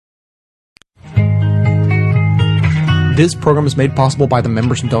This program is made possible by the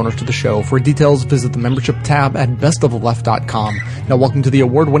members and donors to the show. For details, visit the membership tab at bestoftheleft.com. Now, welcome to the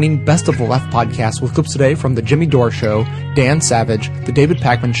award-winning Best of the Left podcast with clips today from The Jimmy Dore Show, Dan Savage, The David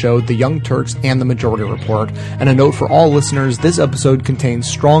Pakman Show, The Young Turks, and The Majority Report. And a note for all listeners, this episode contains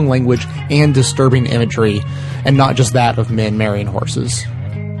strong language and disturbing imagery, and not just that of men marrying horses.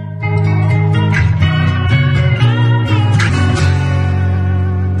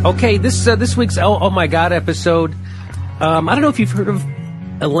 Okay, this week's Oh My God episode, I don't know if you've heard of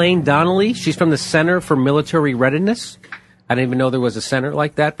Elaine Donnelly. She's from the Center for Military Readiness. I didn't even know there was a center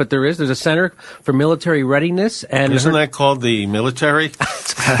like that, but there is. There's a Center for Military Readiness. And isn't that called the military?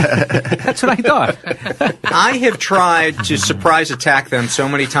 That's what I thought. I have tried to surprise attack them so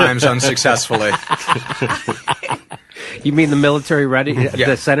many times unsuccessfully. You mean the military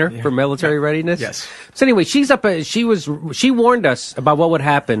the Center for Military Readiness? Yes. So anyway, she warned us about what would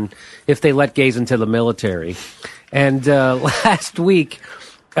happen if they let gays into the military. And last week,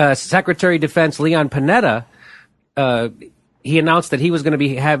 Secretary of Defense Leon Panetta, he announced that he was going to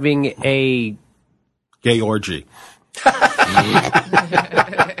be having a gay orgy.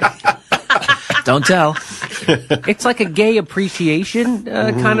 Don't tell. It's like a gay appreciation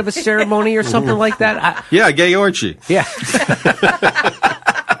kind of a ceremony or something like that. Gay orgy. Yeah.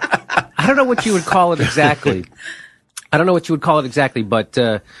 I don't know what you would call it exactly.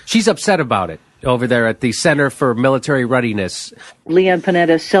 But she's upset about it over there at the Center for Military Readiness. Leon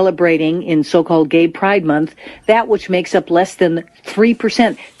Panetta celebrating in so-called Gay Pride Month that which makes up less than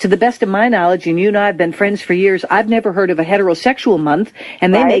 3%. To the best of my knowledge, and you and I have been friends for years, I've never heard of a heterosexual month,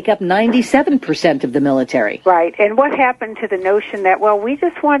 and they make up 97% of the military. Right. And what happened to the notion that, well, we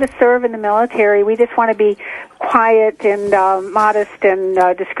just want to serve in the military, we just want to be quiet and modest and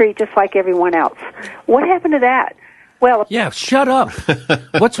discreet just like everyone else? What happened to that? Well, yeah, shut up.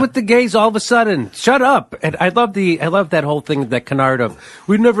 What's with the gays all of a sudden? Shut up. And I love that whole thing, that canard of,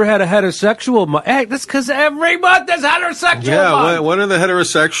 we've never had a heterosexual month. Hey, that's because every month is heterosexual month. When are the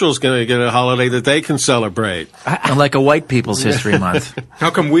heterosexuals going to get a holiday that they can celebrate? Like a white people's history month.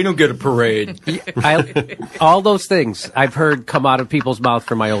 How come we don't get a parade? All those things I've heard come out of people's mouth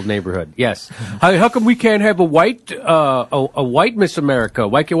from my old neighborhood. Yes. How come we can't have a white Miss America?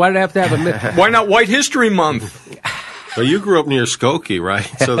 Why did it have to have a Miss? Why not White History Month? Well, you grew up near Skokie, right?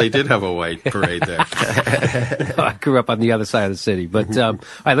 So they did have a white parade there. I grew up on the other side of the city. But, all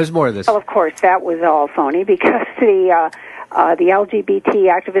right, there's more of this. Well, of course, that was all phony because the LGBT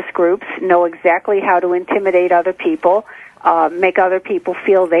activist groups know exactly how to intimidate other people, make other people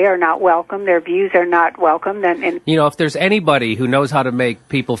feel they are not welcome, their views are not welcome. And if there's anybody who knows how to make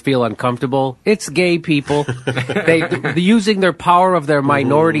people feel uncomfortable, it's gay people. They're using their power of their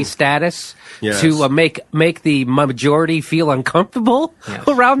minority status to make the majority feel uncomfortable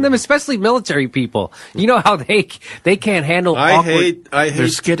around them, especially military people. You know how they can't handle awkward. They're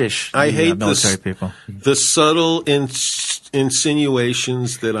skittish. I hate military people. The subtle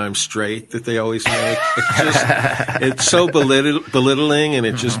insinuations that I'm straight that they always make. It's so belittling, and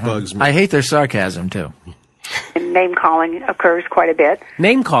it just bugs me. I hate their sarcasm too. And name calling occurs quite a bit.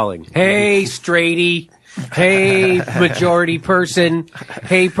 Name calling. Hey, straighty. Hey, majority person.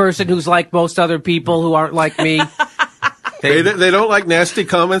 Hey, person who's like most other people who aren't like me. They don't like nasty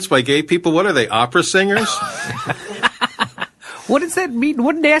comments by gay people. What are they, opera singers? What does that mean?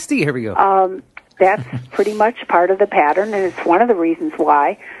 What nasty? Here we go. That's pretty much part of the pattern, and it's one of the reasons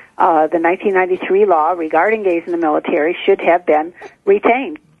why the 1993 law regarding gays in the military should have been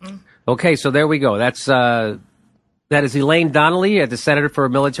retained. Okay, so there we go. That is Elaine Donnelly at the Center for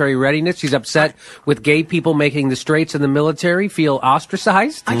Military Readiness. She's upset with gay people making the straights in the military feel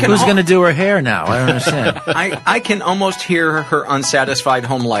ostracized. Who's going to do her hair now? I don't understand. I can almost hear her unsatisfied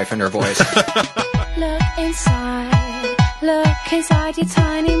home life in her voice. Look inside your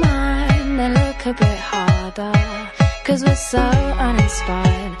tiny mind, then look a bit harder. 'Cause we're so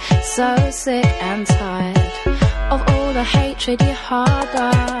uninspired, so sick and tired of all the hatred you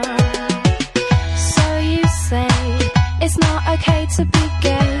harbor. So you say it's not okay to be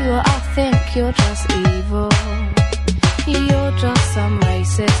gay, well I think you're just evil. You're just some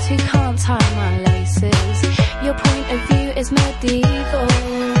racist who can't tie my laces. Your point of view is medieval.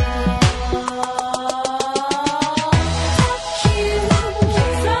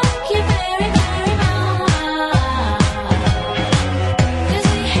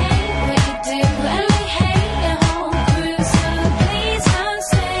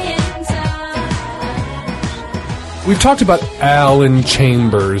 We've talked about Alan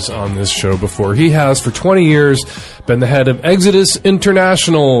Chambers on this show before. He has, for 20 years, been the head of Exodus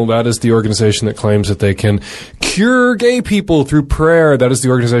International. That is the organization that claims that they can cure gay people through prayer. That is the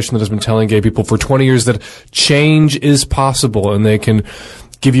organization that has been telling gay people for 20 years that change is possible and they can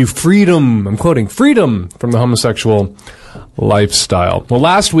give you freedom. I'm quoting, freedom from the homosexual lifestyle. Well,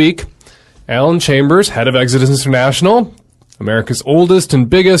 last week, Alan Chambers, head of Exodus International, America's oldest and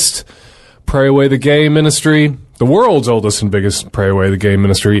biggest Pray Away the Gay ministry, the world's oldest and biggest Pray Away the Gay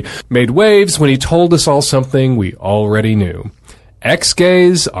ministry, made waves when he told us all something we already knew.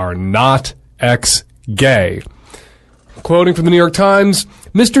 Ex-gays are not ex-gay. Quoting from the New York Times,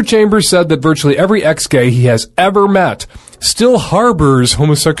 Mr. Chambers said that virtually every ex-gay he has ever met still harbors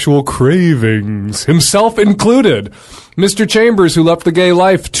homosexual cravings, himself included. Mr. Chambers, who left the gay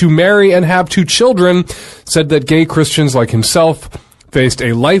life to marry and have 2 children, said that gay Christians like himself faced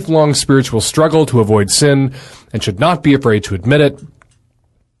a lifelong spiritual struggle to avoid sin and should not be afraid to admit it.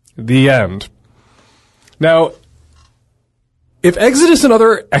 The end. Now, if Exodus and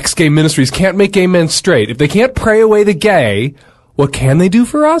other ex-gay ministries can't make gay men straight, if they can't pray away the gay, what can they do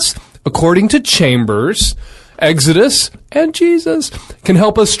for us? According to Chambers, Exodus and Jesus can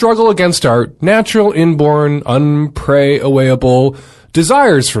help us struggle against our natural, inborn, unpray-awayable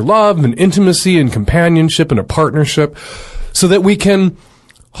desires for love and intimacy and companionship and a partnership so that we can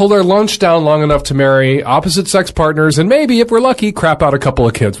hold our lunch down long enough to marry opposite-sex partners and maybe, if we're lucky, crap out a couple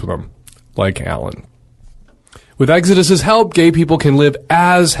of kids with them, like Alan. With Exodus's help, gay people can live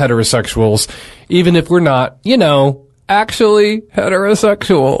as heterosexuals, even if we're not, actually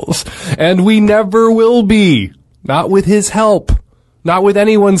heterosexuals. And we never will be. Not with his help. Not with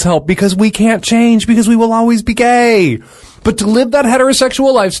anyone's help, because we can't change, because we will always be gay. But to live that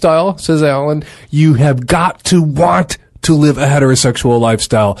heterosexual lifestyle, says Alan, you have got to want to live a heterosexual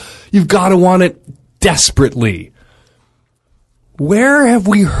lifestyle. You've got to want it desperately. Where have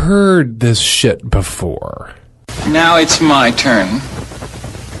we heard this shit before? Now it's my turn.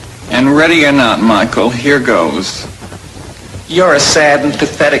 And ready or not, Michael, here goes. You're a sad and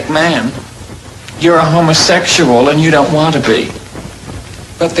pathetic man. You're a homosexual and you don't want to be.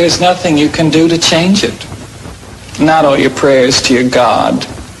 But there's nothing you can do to change it. Not all your prayers to your God.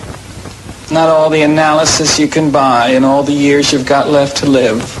 Not all the analysis you can buy in all the years you've got left to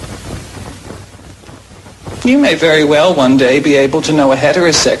live. You may very well one day be able to know a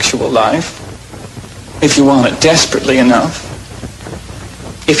heterosexual life. If you want it desperately enough,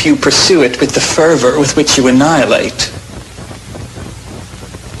 if you pursue it with the fervor with which you annihilate.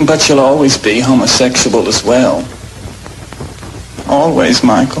 But you'll always be homosexual as well. Always,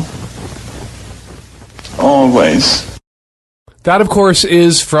 Michael. Always. That, of course,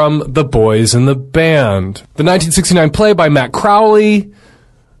 is from The Boys in the Band, the 1969 play by Matt Crowley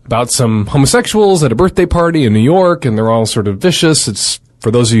about some homosexuals at a birthday party in New York, and they're all sort of vicious. It's, for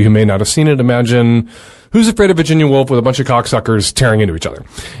those of you who may not have seen it, imagine Who's Afraid of Virginia Woolf with a bunch of cocksuckers tearing into each other.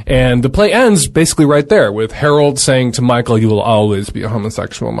 And the play ends basically right there with Harold saying to Michael, you will always be a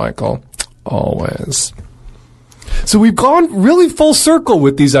homosexual, Michael. Always. So we've gone really full circle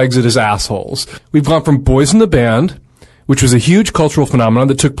with these Exodus assholes. We've gone from Boys in the Band, which was a huge cultural phenomenon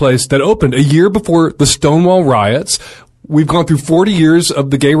that opened a year before the Stonewall riots. We've gone through 40 years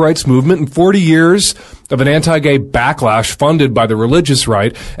of the gay rights movement and 40 years of an anti-gay backlash funded by the religious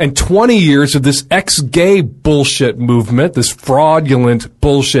right and 20 years of this ex-gay bullshit movement, this fraudulent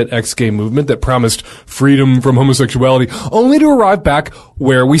bullshit ex-gay movement that promised freedom from homosexuality, only to arrive back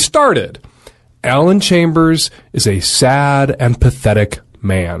where we started. Alan Chambers is a sad and pathetic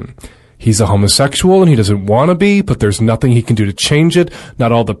man. He's a homosexual and he doesn't want to be, but there's nothing he can do to change it.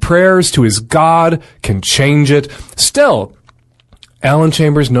 Not all the prayers to his God can change it. Still, Alan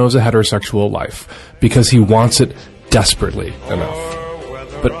Chambers knows a heterosexual life because he wants it desperately enough.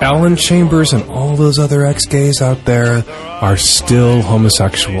 But Alan Chambers and all those other ex-gays out there are still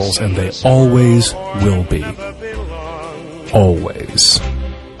homosexuals, and they always will be. Always.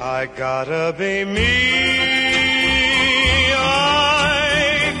 I gotta be me.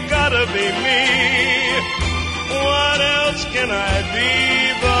 I gotta be me. What else can I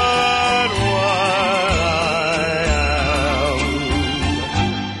be but what I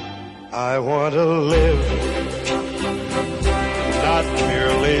am? I want to live, not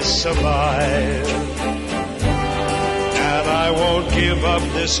merely survive. And I won't give up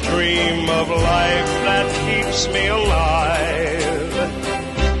this dream of life that keeps me alive.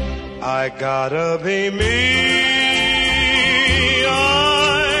 I gotta be me.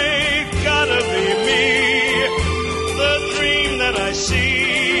 I gotta be me. The dream that I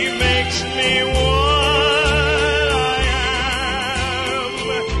see makes me what I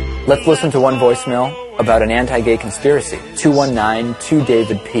am. Let's listen to one voicemail about an anti-gay conspiracy.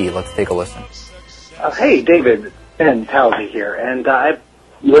 219-2-DAVID-P. Let's take a listen. Hey, David. Ben Talby here. And I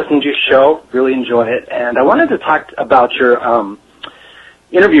listening to your show. Really enjoy it. And I wanted to talk about your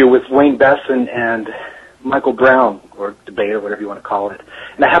interview with Wayne Besson and Michael Brown, or debate, or whatever you want to call it.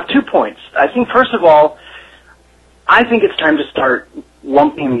 And I have 2 points. I think, first of all, I think it's time to start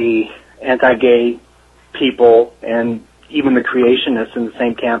lumping the anti-gay people and even the creationists in the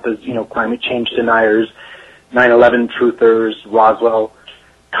same camp as, climate change deniers, 9/11 truthers, Roswell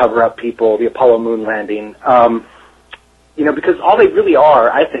cover-up people, the Apollo moon landing. Because all they really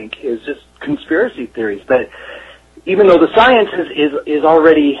are, I think, is just conspiracy theories. But even though the science is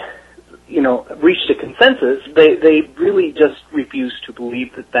already, reached a consensus, they really just refuse to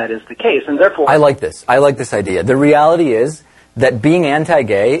believe that is the case. And therefore... I like this idea. The reality is that being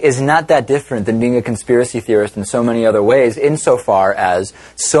anti-gay is not that different than being a conspiracy theorist in so many other ways, insofar as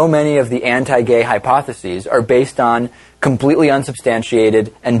so many of the anti-gay hypotheses are based on completely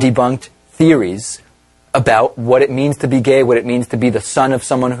unsubstantiated and debunked theories about what it means to be gay, what it means to be the son of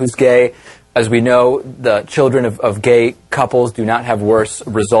someone who's gay. As we know, the children of gay couples do not have worse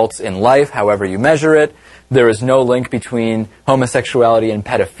results in life, however you measure it. There is no link between homosexuality and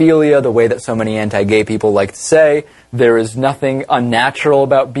pedophilia, the way that so many anti-gay people like to say. There is nothing unnatural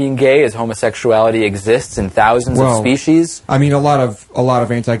about being gay, as homosexuality exists in thousands of species. I mean, a lot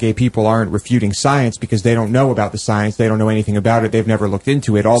of anti-gay people aren't refuting science because they don't know about the science. They don't know anything about it. They've never looked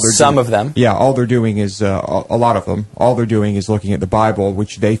into it. Some of them. Yeah, all they're doing is, a lot of them, all they're doing is looking at the Bible,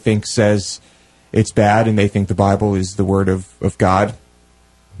 which they think says it's bad, and they think the Bible is the word of God.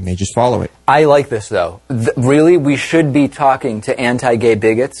 And they just follow it. I like this, though. Really, we should be talking to anti-gay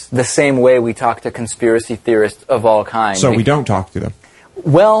bigots the same way we talk to conspiracy theorists of all kinds. So we don't talk to them.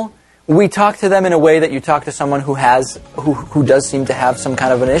 Well, we talk to them in a way that you talk to someone who does seem to have some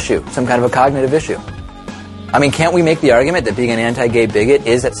kind of an issue, some kind of a cognitive issue. I mean, can't we make the argument that being an anti-gay bigot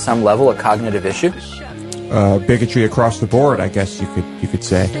is at some level a cognitive issue? Bigotry across the board, I guess you could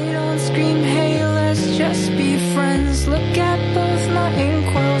say. They don't scream, hey, let's just be friends. Look at both my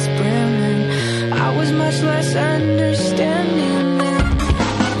inkwells brimming. I was much less understanding then.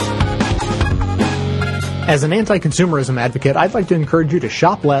 As an anti-consumerism advocate, I'd like to encourage you to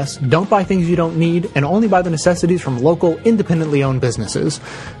shop less, don't buy things you don't need, and only buy the necessities from local, independently owned businesses.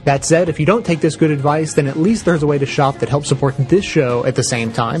 That said, if you don't take this good advice, then at least there's a way to shop that helps support this show at the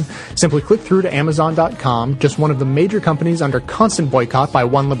same time. Simply click through to Amazon.com, just one of the major companies under constant boycott by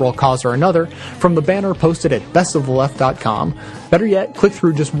one liberal cause or another, from the banner posted at bestoftheleft.com. Better yet, click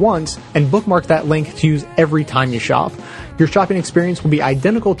through just once and bookmark that link to use every time you shop. Your shopping experience will be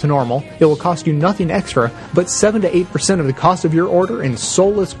identical to normal. It will cost you nothing extra, but 7 to 8% of the cost of your order in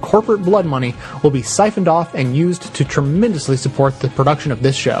soulless corporate blood money will be siphoned off and used to tremendously support the production of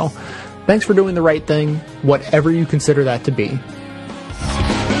this show. Thanks for doing the right thing, whatever you consider that to be.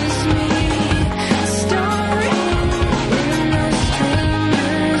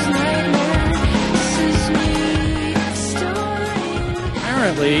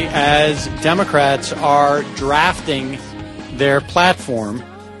 Apparently, as Democrats are drafting their platform,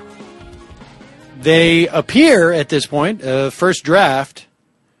 they appear at this point, first draft,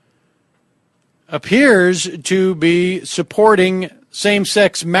 appears to be supporting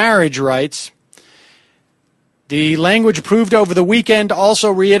same-sex marriage rights. The language approved over the weekend also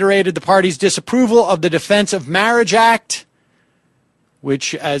reiterated the party's disapproval of the Defense of Marriage Act,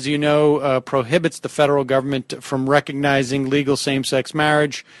 which, as you know, prohibits the federal government from recognizing legal same-sex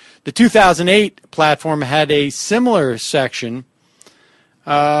marriage. The 2008 platform had a similar section.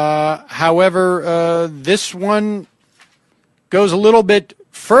 However, this one goes a little bit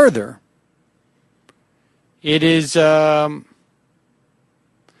further. It is, it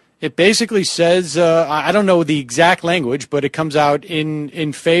basically says, I don't know the exact language, but it comes out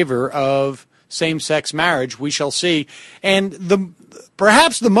in favor of same-sex marriage. We shall see. And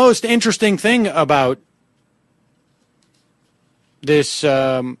perhaps the most interesting thing about this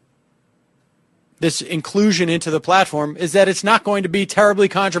this inclusion into the platform is that it's not going to be terribly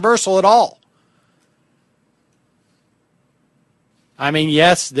controversial at all. I mean,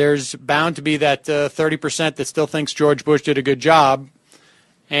 yes, there's bound to be that 30% that still thinks George Bush did a good job,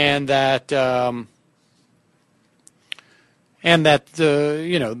 and that the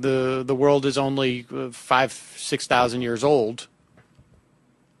world is only 5,000-6,000 years old,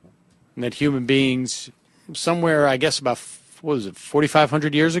 and that human beings somewhere, I guess about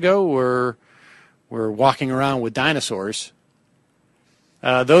 4,500 years ago were walking around with dinosaurs.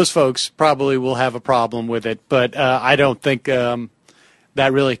 Those folks probably will have a problem with it, but I don't think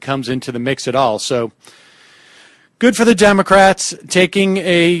that really comes into the mix at all. So good for the Democrats taking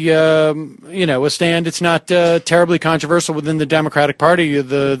a stand. It's not terribly controversial within the Democratic Party.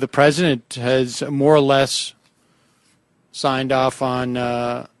 The president has more or less signed off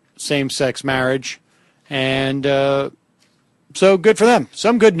on same-sex marriage. And so good for them.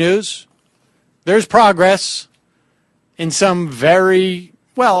 Some good news. There's progress in some very,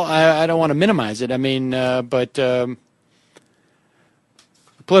 well, I don't want to minimize it. I mean, but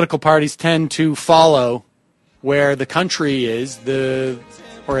political parties tend to follow where the country is,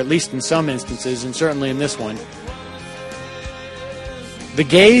 or at least in some instances, and certainly in this one. The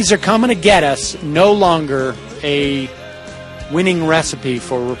gays are coming to get us, no longer a winning recipe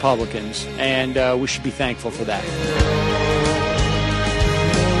for Republicans, and we should be thankful for that.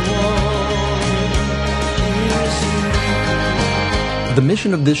 The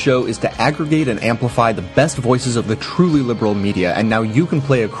mission of this show is to aggregate and amplify the best voices of the truly liberal media, and now you can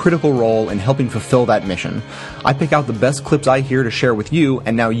play a critical role in helping fulfill that mission. I pick out the best clips I hear to share with you,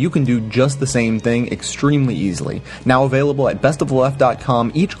 and now you can do just the same thing extremely easily. Now available at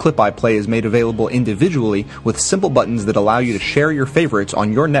bestoftheleft.com, each clip I play is made available individually with simple buttons that allow you to share your favorites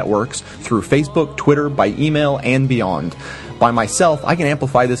on your networks through Facebook, Twitter, by email, and beyond. By myself, I can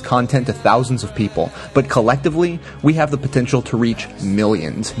amplify this content to thousands of people, but collectively, we have the potential to reach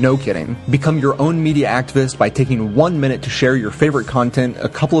millions. No kidding. Become your own media activist by taking 1 minute to share your favorite content a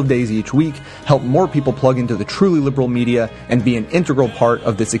couple of days each week, help more people plug into the truly liberal media, and be an integral part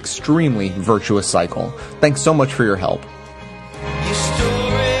of this extremely virtuous cycle. Thanks so much for your help.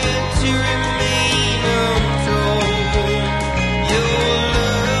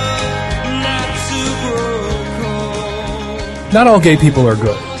 Not all gay people are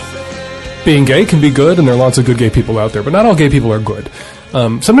good. Being gay can be good, and there are lots of good gay people out there, but not all gay people are good.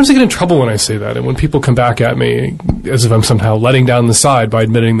 Sometimes I get in trouble when I say that, and when people come back at me as if I'm somehow letting down the side by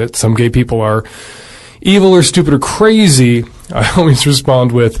admitting that some gay people are evil or stupid or crazy, I always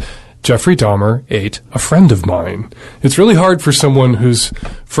respond with, Jeffrey Dahmer ate a friend of mine. It's really hard for someone whose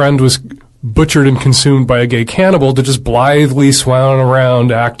friend was butchered and consumed by a gay cannibal to just blithely swan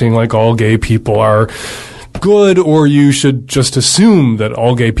around acting like all gay people are good, or you should just assume that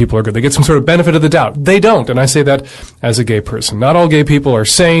all gay people are good. They get some sort of benefit of the doubt. They don't, and I say that as a gay person. Not all gay people are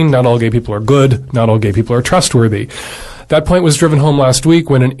sane, not all gay people are good, not all gay people are trustworthy. That point was driven home last week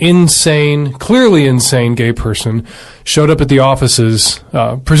when an insane, clearly insane gay person showed up at the offices,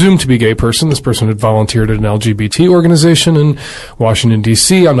 presumed to be a gay person. This person had volunteered at an LGBT organization in Washington,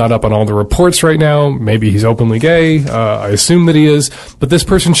 D.C. I'm not up on all the reports right now. Maybe he's openly gay. I assume that he is. But this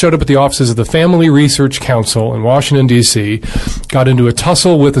person showed up at the offices of the Family Research Council in Washington, D.C., got into a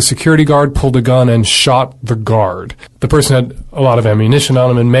tussle with a security guard, pulled a gun, and shot the guard. The person had a lot of ammunition on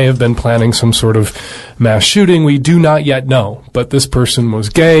him and may have been planning some sort of mass shooting. We do not yet know. But this person was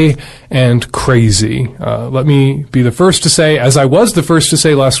gay and crazy. Let me be the first to say, as I was the first to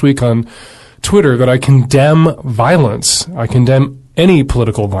say last week on Twitter, that I condemn violence. I condemn any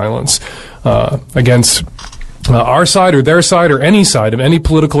political violence against our side or their side or any side of any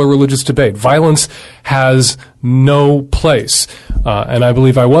political or religious debate. Violence has no place. And I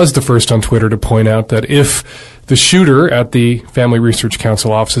believe I was the first on Twitter to point out that if the shooter at the Family Research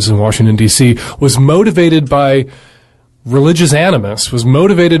Council offices in Washington, D.C. was motivated by religious animus, was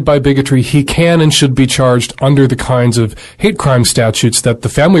motivated by bigotry, he can and should be charged under the kinds of hate crime statutes that the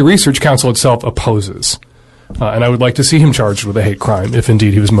Family Research Council itself opposes. And I would like to see him charged with a hate crime if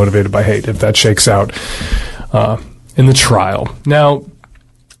indeed he was motivated by hate, if that shakes out in the trial. Now,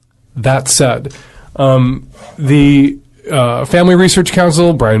 that said, the Family Research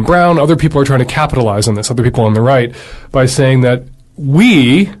Council, Brian Brown, other people are trying to capitalize on this, other people on the right, by saying that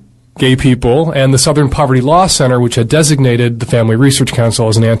we, gay people, and the Southern Poverty Law Center, which had designated the Family Research Council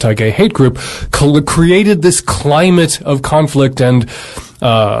as an anti-gay hate group, created this climate of conflict and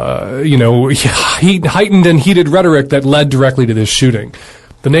heightened and heated rhetoric that led directly to this shooting.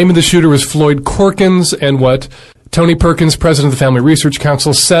 The name of the shooter was Floyd Corkins, and what Tony Perkins, president of the Family Research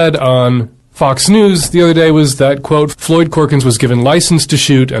Council, said on Fox News the other day was that, quote, Floyd Corkins was given license to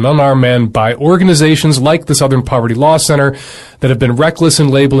shoot an unarmed man by organizations like the Southern Poverty Law Center that have been reckless in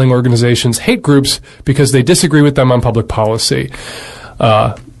labeling organizations hate groups because they disagree with them on public policy.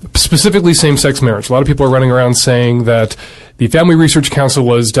 Specifically same-sex marriage. A lot of people are running around saying that the Family Research Council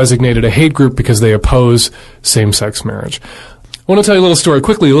was designated a hate group because they oppose same-sex marriage. I want to tell you a little story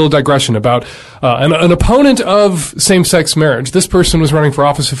quickly, a little digression about an opponent of same-sex marriage. This person was running for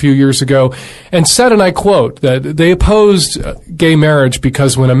office a few years ago and said, and I quote, that they opposed gay marriage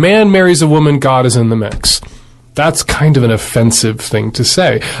because when a man marries a woman, God is in the mix. That's kind of an offensive thing to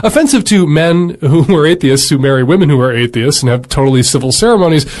say. Offensive to men who are atheists who marry women who are atheists and have totally civil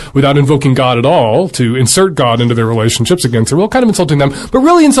ceremonies without invoking God at all, to insert God into their relationships against their will, kind of insulting them, but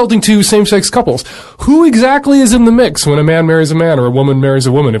really insulting to same-sex couples. Who exactly is in the mix when a man marries a man or a woman marries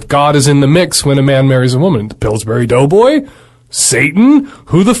a woman? If God is in the mix when a man marries a woman, the Pillsbury Doughboy? Satan?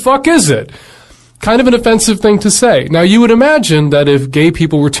 Who the fuck is it? Kind of an offensive thing to say. Now, you would imagine that if gay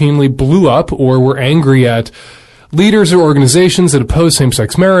people routinely blew up or were angry at leaders or organizations that oppose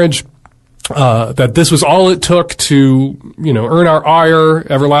same-sex marriage, that this was all it took to, earn our ire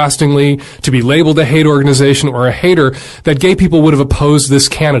everlastingly, to be labeled a hate organization or a hater, that gay people would have opposed this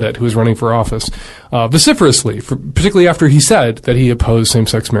candidate who was running for office vociferously, particularly after he said that he opposed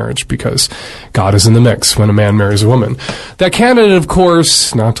same-sex marriage because God is in the mix when a man marries a woman. That candidate, of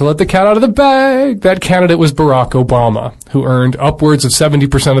course, not to let the cat out of the bag, that candidate was Barack Obama, who earned upwards of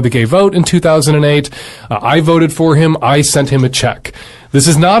 70% of the gay vote in 2008. I voted for him. I sent him a check. This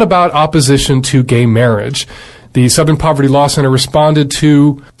is not about opposition to gay marriage. The Southern Poverty Law Center responded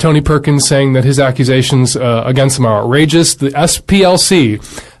to Tony Perkins saying that his accusations against him are outrageous. The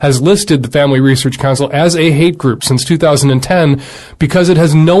SPLC has listed the Family Research Council as a hate group since 2010 because it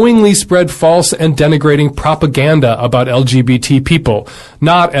has knowingly spread false and denigrating propaganda about LGBT people,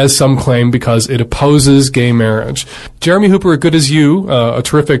 not, as some claim, because it opposes gay marriage. Jeremy Hooper at Good As You, a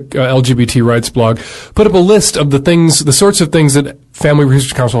terrific LGBT rights blog, put up a list of the sorts of things that Family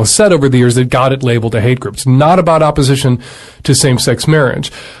Research Council has said over the years that got it labeled a hate group. It's not about opposition to same-sex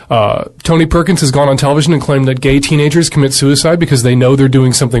marriage. Tony Perkins has gone on television and claimed that gay teenagers commit suicide because they know they're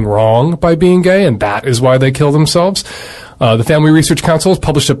doing something wrong by being gay, and that is why they kill themselves. The Family Research Council has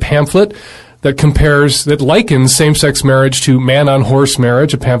published a pamphlet that likens same-sex marriage to man-on-horse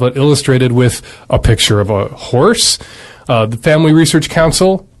marriage, a pamphlet illustrated with a picture of a horse. The Family Research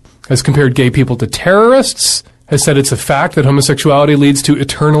Council has compared gay people to terrorists, has said it's a fact that homosexuality leads to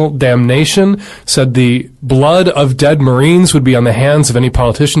eternal damnation, said the blood of dead Marines would be on the hands of any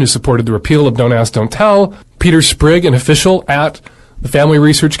politician who supported the repeal of Don't Ask, Don't Tell. Peter Sprigg, an official at the Family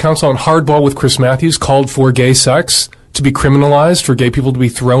Research Council on Hardball with Chris Matthews, called for gay sex to be criminalized, for gay people to be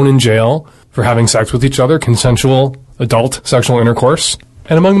thrown in jail for having sex with each other, consensual adult sexual intercourse.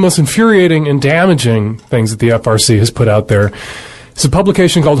 And among the most infuriating and damaging things that the FRC has put out there is a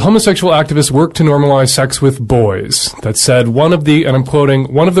publication called Homosexual Activists Work to Normalize Sex with Boys that said one of the, and I'm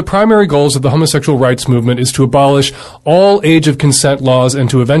quoting, one of the primary goals of the homosexual rights movement is to abolish all age of consent laws and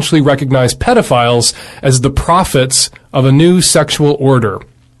to eventually recognize pedophiles as the prophets of a new sexual order.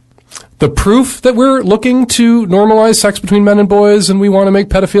 The proof that we're looking to normalize sex between men and boys and we want to make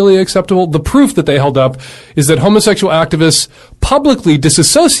pedophilia acceptable, the proof that they held up is that homosexual activists publicly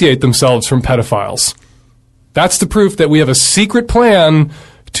disassociate themselves from pedophiles. That's the proof that we have a secret plan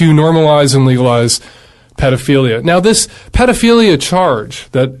to normalize and legalize pedophilia. Now, this pedophilia charge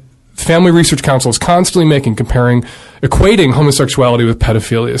that Family Research Council is constantly making, equating homosexuality with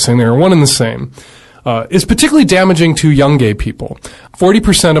pedophilia, saying they are one and the same, is particularly damaging to young gay people.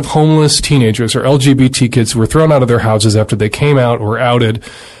 40% of homeless teenagers or LGBT kids who were thrown out of their houses after they came out or outed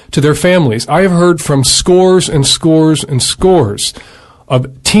to their families. I have heard from scores and scores and scores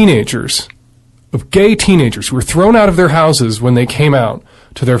of teenagers, of gay teenagers who were thrown out of their houses when they came out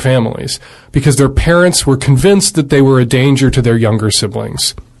to their families because their parents were convinced that they were a danger to their younger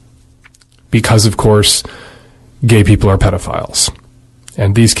siblings. Because, of course, gay people are pedophiles.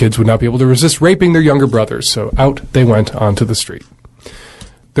 And these kids would not be able to resist raping their younger brothers, so out they went onto the street.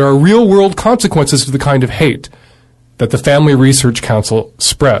 There are real-world consequences to the kind of hate that the Family Research Council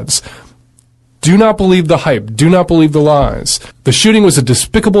spreads. Do not believe the hype. Do not believe the lies. The shooting was a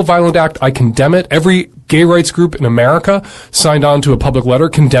despicable, violent act. I condemn it. Every gay rights group in America signed on to a public letter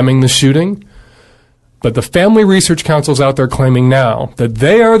condemning the shooting. But the Family Research Council is out there claiming now that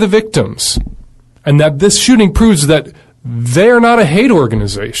they are the victims and that this shooting proves that they are not a hate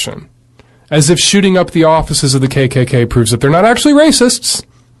organization, as if shooting up the offices of the KKK proves that they're not actually racists.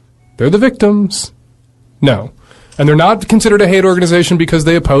 They're the victims. No. And they're not considered a hate organization because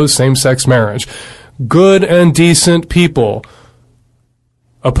they oppose same-sex marriage. Good and decent people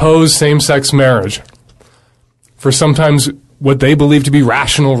oppose same-sex marriage for sometimes what they believe to be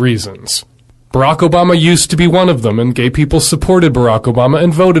rational reasons. Barack Obama used to be one of them, and gay people supported Barack Obama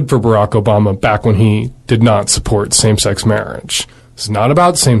and voted for Barack Obama back when he did not support same-sex marriage. This is not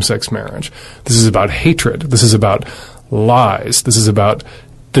about same-sex marriage. This is about hatred. This is about lies. This is about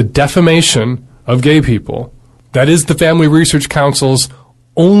the defamation of gay people. That is the Family Research Council's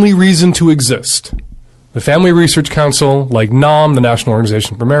only reason to exist. The Family Research Council, like NOM, the National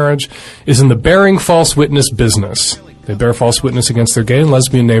Organization for Marriage, is in the bearing false witness business. They bear false witness against their gay and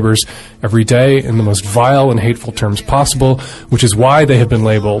lesbian neighbors every day in the most vile and hateful terms possible, which is why they have been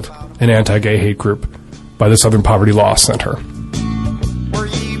labeled an anti-gay hate group by the Southern Poverty Law Center. Were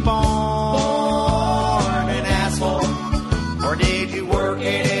you born an asshole, or did you work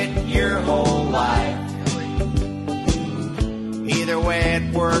at it your whole life? Either way,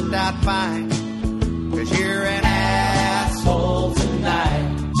 it worked out fine, 'cause you're an asshole tonight.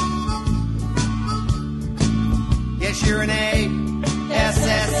 Yes, you're an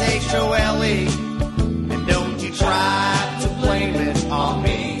A-S-S-H-O-L-E, and don't you try to blame it on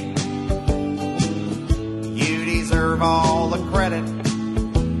me. You deserve all the credit.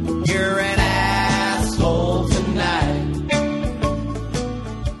 You're an asshole tonight.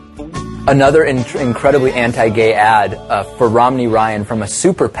 Another incredibly anti-gay ad for Romney Ryan from a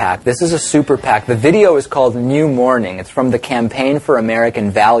super PAC. This is a super PAC. The video is called New Morning. It's from the Campaign for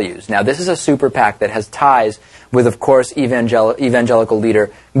American Values. Now, this is a super PAC that has ties with, of course, evangelical leader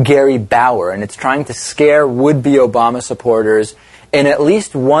Gary Bauer, and it's trying to scare would-be Obama supporters in at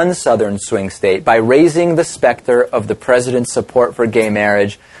least one southern swing state by raising the specter of the president's support for gay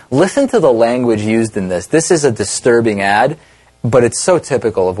marriage. Listen to the language used in this. This is a disturbing ad, but it's so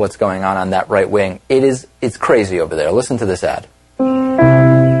typical of what's going on that right wing. It's crazy over there. Listen to this ad. Hey,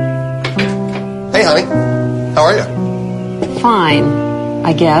 honey. How are you? Fine,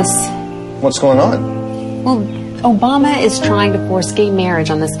 I guess. What's going on? Well, Obama is trying to force gay marriage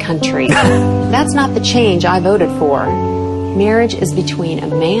on this country. That's not the change I voted for. Marriage is between a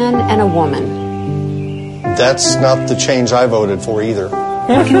man and a woman. That's not the change I voted for either.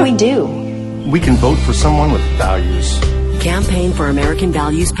 What can we do? We can vote for someone with values. Campaign for American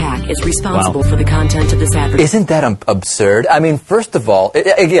Values PAC is responsible for the content of this advertisement. Isn't that absurd? I mean, first of all,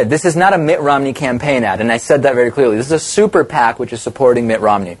 again, this is not a Mitt Romney campaign ad, and I said that very clearly. This is a super PAC which is supporting Mitt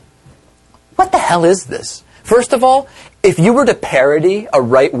Romney. What the hell is this? First of all, if you were to parody a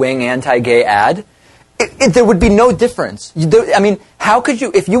right-wing anti-gay ad, there would be no difference. I mean, how could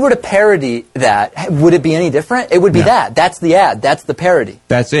you, if you were to parody that, would it be any different? It would be that. That's the ad. That's the parody.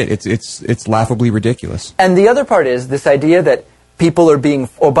 That's it. It's laughably ridiculous. And the other part is this idea that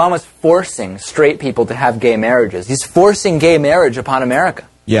Obama's forcing straight people to have gay marriages. He's forcing gay marriage upon America.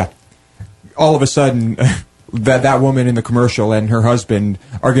 Yeah. All of a sudden, that woman in the commercial and her husband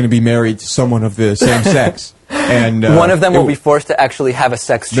are going to be married to someone of the same sex. And one of them will be forced to actually have a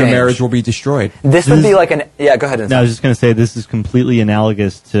sex change. Their marriage will be destroyed. This would be like yeah, go ahead. No, I was just going to say this is completely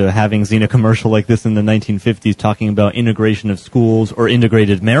analogous to having seen a commercial like this in the 1950s talking about integration of schools or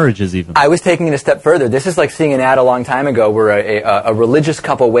integrated marriages even. I was taking it a step further. This is like seeing an ad a long time ago where a religious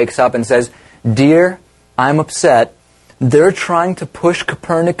couple wakes up and says, "Dear, I'm upset. They're trying to push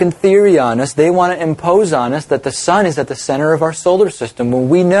Copernican theory on us. They want to impose on us that the sun is at the center of our solar system when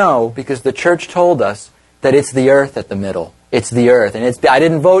we know, because the church told us, that it's the Earth at the middle. It's the Earth. And I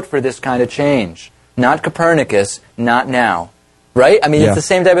didn't vote for this kind of change. Not Copernicus, not now." Right? I mean, It's the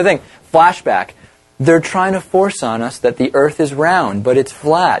same type of thing. Flashback. They're trying to force on us that the Earth is round, but it's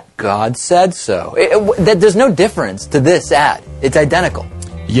flat. God said so. There's no difference to this ad. It's identical.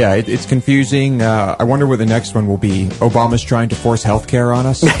 Yeah, it's confusing. I wonder what the next one will be. Obama's trying to force health care on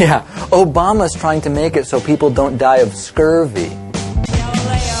us? Yeah. Obama's trying to make it so people don't die of scurvy.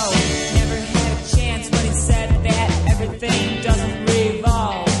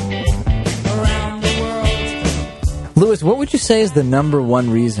 Louis, what would you say is the number one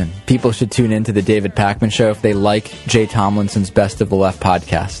reason people should tune into the David Pakman Show if they like Jay Tomlinson's Best of the Left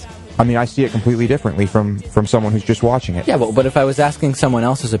podcast? I mean, I see it completely differently from someone who's just watching it. Yeah, but if I was asking someone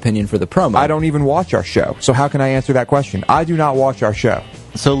else's opinion for the promo... I don't even watch our show, so how can I answer that question? I do not watch our show.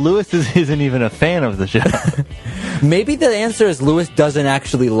 So Louis isn't even a fan of the show. Maybe the answer is Louis doesn't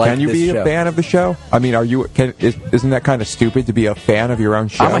actually like this show. Can you be a fan of the show? I mean, isn't that kind of stupid to be a fan of your own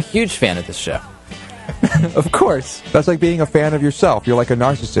show? I'm a huge fan of this show. Of course. That's like being a fan of yourself. You're like a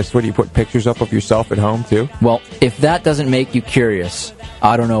narcissist. What, do you put pictures up of yourself at home, too? Well, if that doesn't make you curious,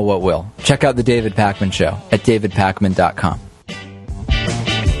 I don't know what will. Check out The David Pakman Show at davidpakman.com.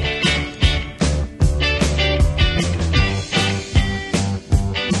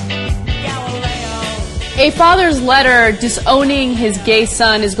 A father's letter disowning his gay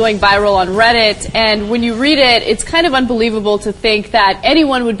son is going viral on Reddit, and when you read it, it's kind of unbelievable to think that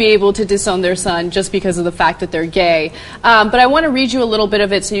anyone would be able to disown their son just because of the fact that they're gay. But I want to read you a little bit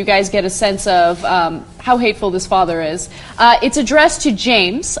of it so you guys get a sense of how hateful this father is. It's addressed to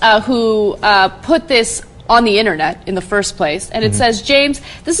James, who put this on the internet in the first place. And it says, James,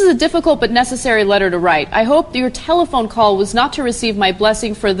 this is a difficult but necessary letter to write. I hope your telephone call was not to receive my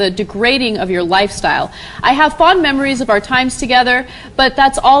blessing for the degrading of your lifestyle. I have fond memories of our times together, but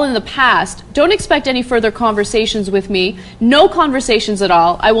that's all in the past. Don't expect any further conversations with me. No conversations at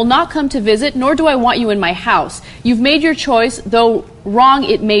all. I will not come to visit, nor do I want you in my house. You've made your choice, though wrong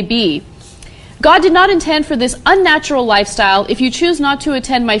it may be. God did not intend for this unnatural lifestyle. If you choose not to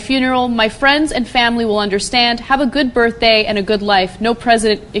attend my funeral, my friends and family will understand. Have a good birthday and a good life. No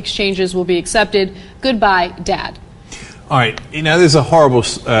present exchanges will be accepted. Goodbye, Dad. All right. Now, this is a horrible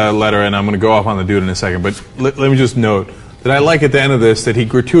letter, and I'm going to go off on the dude in a second. But let me just note that I like at the end of this that he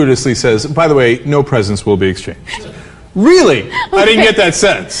gratuitously says, by the way, no presents will be exchanged. Really? Okay. I didn't get that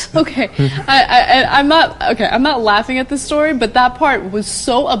sense. Okay. I'm not laughing at this story, but that part was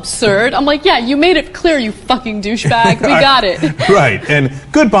so absurd. I'm like, yeah, you made it clear, you fucking douchebag. We got it. Right. And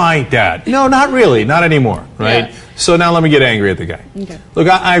goodbye, Dad. No, not really. Not anymore. Right? Yeah. So now let me get angry at the guy. Okay. Look,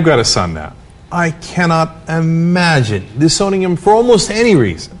 I've got a son now. I cannot imagine disowning him for almost any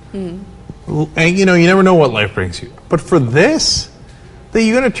reason. And, you never know what life brings you. But for this, that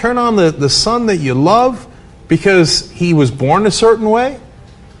you're going to turn on the son that you love because he was born a certain way?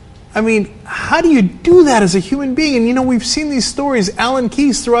 I mean, how do you do that as a human being? And we've seen these stories. Alan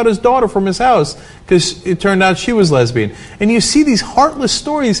Keyes threw out his daughter from his house because it turned out she was lesbian. And you see these heartless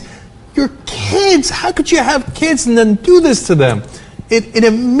stories. Your kids, how could you have kids and then do this to them? It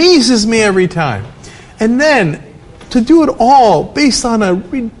amazes me every time. And then to do it all based on a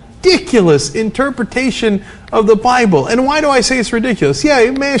ridiculous interpretation of the Bible. And why do I say it's ridiculous? Yeah,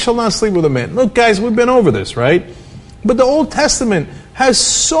 a man shall not sleep with a man. Look, guys, we've been over this, right? But the Old Testament has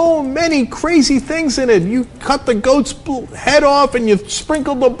so many crazy things in it. You cut the goat's head off and you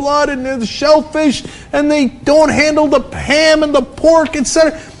sprinkle the blood and the shellfish, and they don't handle the ham and the pork,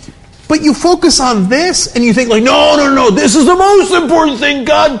 etc. But you focus on this and you think like, no, this is the most important thing.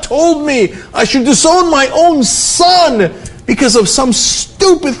 God told me I should disown my own son because of some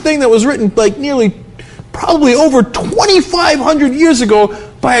stupid thing that was written like probably over 2,500 years ago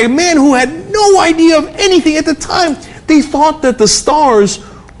by a man who had no idea of anything at the time. They thought that the stars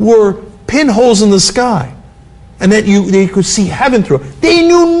were pinholes in the sky and that they could see heaven through it. They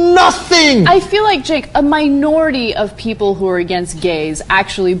knew nothing! I feel like, Jake, a minority of people who are against gays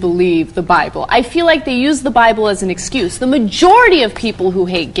actually believe the Bible. I feel like they use the Bible as an excuse. The majority of people who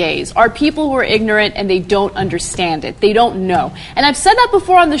hate gays are people who are ignorant and they don't understand it. They don't know. And I've said that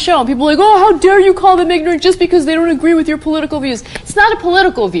before on the show, and people are like, oh, how dare you call them ignorant just because they don't agree with your political views. It's not a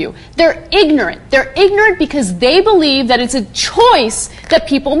political view. They're ignorant. They're ignorant because they believe that it's a choice that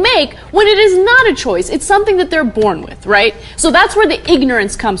people make when it is not a choice. It's something that they're born with, right? So that's where the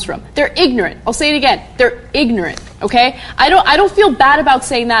ignorance comes from. They're ignorant. I'll say it again. They're ignorant, okay? I don't feel bad about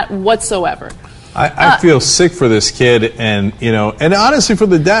saying that whatsoever. I feel sick for this kid and honestly for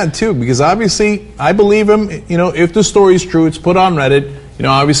the dad too, because obviously I believe him, if the story is true, it's put on Reddit.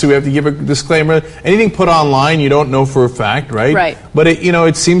 Obviously we have to give a disclaimer. Anything put online, you don't know for a fact, right? Right. But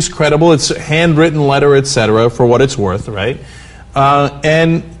it seems credible. It's a handwritten letter, etc., for what it's worth, right?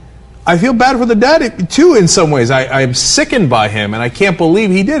 And I feel bad for the dad, too, in some ways. I'm sickened by him, and I can't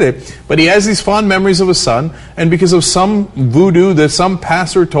believe he did it. But he has these fond memories of his son, and because of some voodoo that some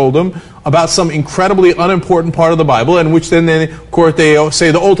pastor told him about some incredibly unimportant part of the Bible, and which then, of course, they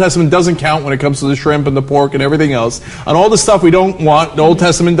say the Old Testament doesn't count when it comes to the shrimp and the pork and everything else. On all the stuff we don't want, the Old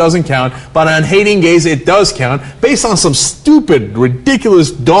Testament doesn't count. But on hating gays, it does count, based on some stupid,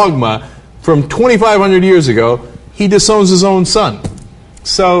 ridiculous dogma from 2,500 years ago. He disowns his own son.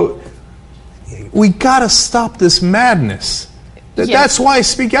 So we got to stop this madness. That's why I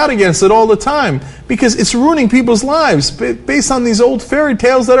speak out against it all the time, because it's ruining people's lives based on these old fairy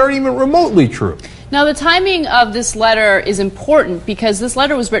tales that aren't even remotely true. Now, the timing of this letter is important because this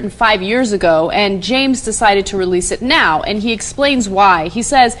letter was written 5 years ago, and James decided to release it now, and he explains why. He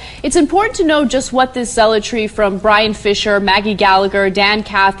says, it's important to know just what this zealotry from Brian Fisher, Maggie Gallagher, Dan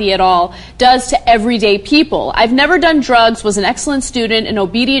Cathy et al. Does to everyday people. I've never done drugs, was an excellent student, an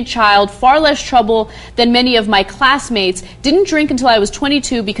obedient child, far less trouble than many of my classmates, didn't drink until I was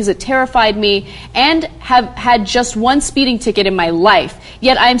 22 because it terrified me, and have had just one speeding ticket in my life.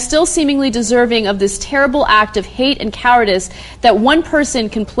 Yet I am still seemingly deserving of this terrible act of hate and cowardice that one person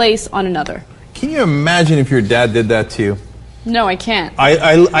can place on another. Can you imagine if your dad did that to you? No, I can't.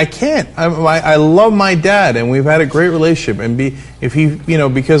 I can't. I love my dad, and we've had a great relationship. And if he,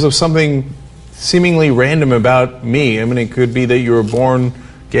 because of something seemingly random about me, it could be that you were born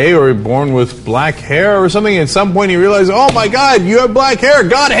gay or born with black hair or something. At some point, you realize, oh my God, you have black hair.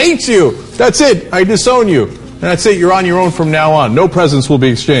 God hates you. That's it. I disown you. And that's it. You're on your own from now on. No presents will be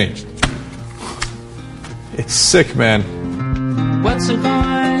exchanged. It's sick, man. What's the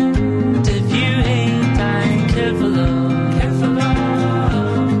point if you ain't dying? Care for love, care for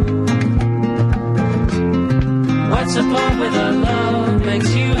love. What's the point with a love makes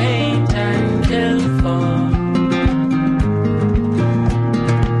you ain't dying? Care for.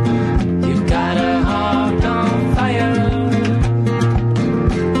 You've got a heart on fire,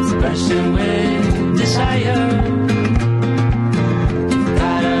 it's bursting with desire. You've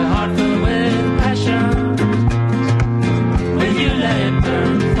got a heart filled with passion. Will you let it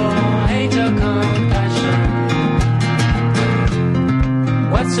burn for hate or compassion?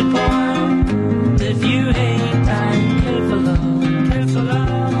 What's the point if you ain't dying? Care for love, care for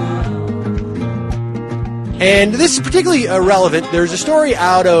love. And this is particularly relevant. There's a story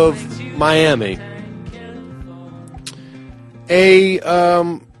out of Miami.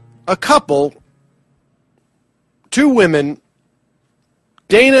 A couple, two women,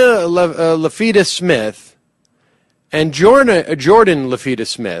 Dana Lafita Smith and Jordan Lafita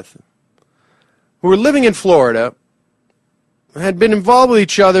Smith, who were living in Florida, had been involved with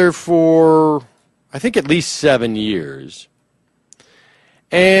each other for, I think, at least 7 years.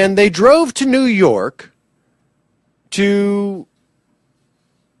 And they drove to New York to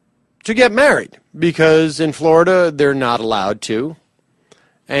get married, because in Florida they're not allowed to.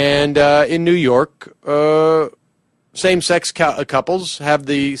 And in New York, same-sex couples have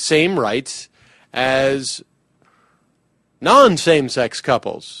the same rights as non-same-sex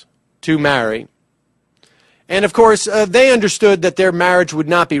couples to marry. And, of course, they understood that their marriage would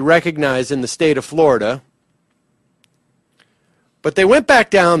not be recognized in the state of Florida. But they went back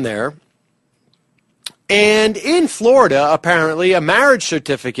down there, and in Florida, apparently, a marriage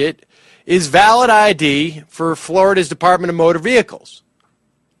certificate is valid ID for Florida's Department of Motor Vehicles,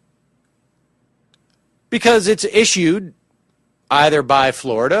 because it's issued either by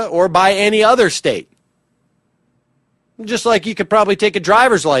Florida or by any other state. Just like you could probably take a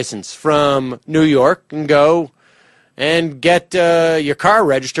driver's license from New York and go and get your car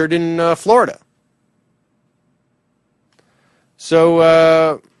registered in Florida.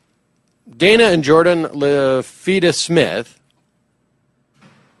 So Dana and Jordan Lafita Smith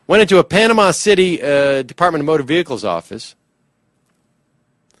went into a Panama City Department of Motor Vehicles office,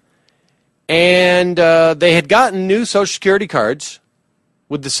 and they had gotten new Social Security cards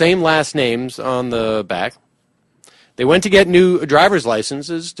with the same last names on the back. They went to get new driver's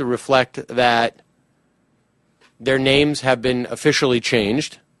licenses to reflect that their names have been officially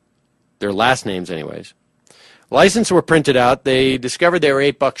changed, their last names anyways. Licenses were printed out. They discovered they were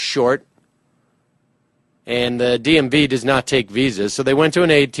 $8 short, and the DMV does not take visas, so they went to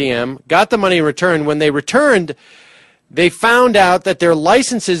an ATM, got the money returned. When they returned, they found out that their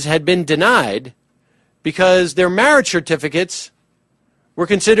licenses had been denied because their marriage certificates were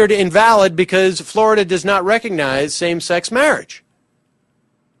considered invalid because Florida does not recognize same-sex marriage.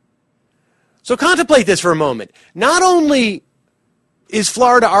 So contemplate this for a moment. Not only is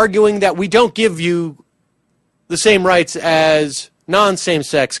Florida arguing that we don't give you the same rights as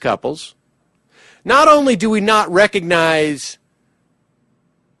non-same-sex couples, not only do we not recognize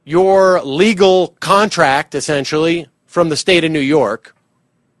your legal contract, essentially, from the state of New York,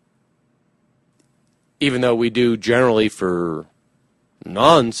 even though we do generally for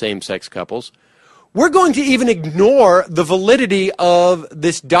non-same-sex couples, we're going to even ignore the validity of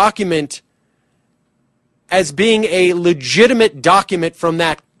this document as being a legitimate document from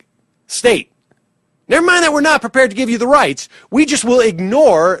that state. Never mind that we're not prepared to give you the rights, we just will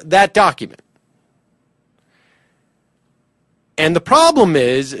ignore that document. And the problem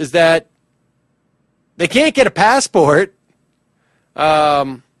is that they can't get a passport.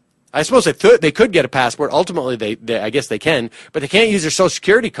 I suppose they could get a passport. Ultimately, I guess they can, but they can't use their Social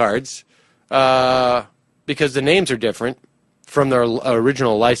Security cards because the names are different from their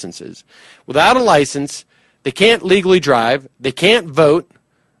original licenses. Without a license, they can't legally drive. They can't vote.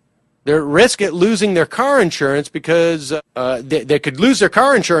 They're at risk at losing their car insurance because they could lose their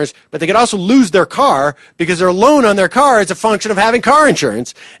car insurance, but they could also lose their car because their loan on their car is a function of having car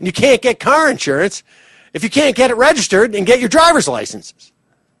insurance, and you can't get car insurance if you can't get it registered and get your driver's licenses.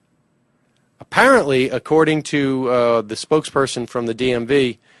 Apparently, according to the spokesperson from the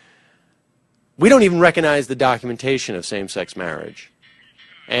DMV, we don't even recognize the documentation of same-sex marriage.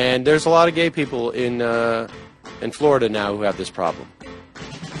 And there's a lot of gay people in Florida now who have this problem.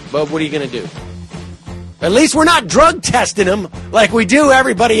 But what are you going to do? At least we're not drug testing them like we do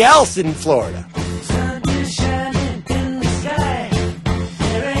everybody else in Florida. Sun is shining in the sky.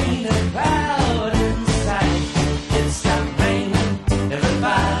 There ain't a cloud in sight. It's stopped raining.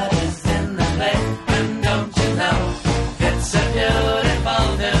 Everybody's in the play. And don't you know, it's a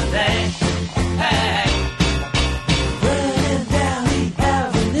beautiful new day. Hey,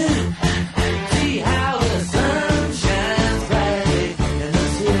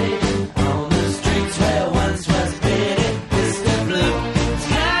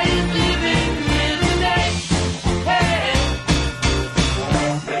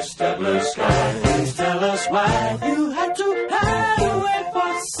 blue sky. Please tell us why you had to hide away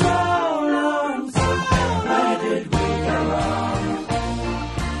for so long. Where did we go wrong?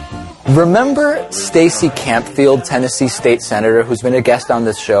 Remember Stacey Campfield, Tennessee State Senator, who's been a guest on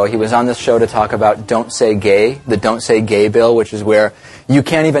this show? He was on this show to talk about Don't Say Gay, the Don't Say Gay bill, which is where you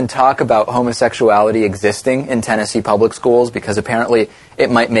can't even talk about homosexuality existing in Tennessee public schools because apparently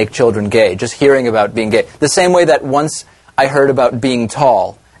it might make children gay, just hearing about being gay. The same way that once I heard about being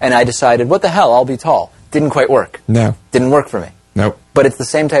tall and I decided, what the hell, I'll be tall. Didn't quite work. No. Didn't work for me. Nope. But it's the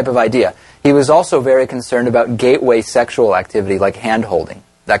same type of idea. He was also very concerned about gateway sexual activity like hand-holding.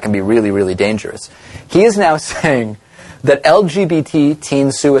 That can be really, really dangerous. He is now saying that LGBT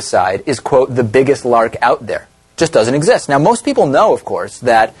teen suicide is, quote, the biggest lark out there. Just doesn't exist. Now, most people know, of course,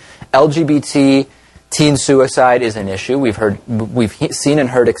 that LGBT teen suicide is an issue. We've seen and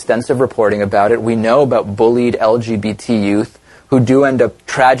heard extensive reporting about it. We know about bullied LGBT youth who do end up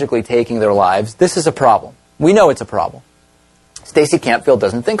tragically taking their lives. This is a problem. We know it's a problem. Stacey Campfield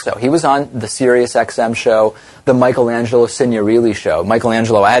doesn't think so. He was on the SiriusXM show, the Michelangelo Signorile show.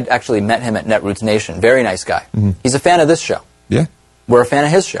 Michelangelo, I had actually met him at Netroots Nation. Very nice guy. Mm-hmm. He's a fan of this show. Yeah. We're a fan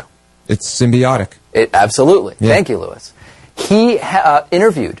of his show. It's symbiotic. Absolutely. Yeah. Thank you, Lewis. He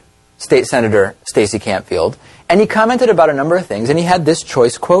interviewed State Senator Stacey Campfield, and he commented about a number of things, and he had this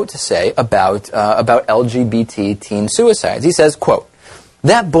choice quote to say about LGBT teen suicides. He says, quote,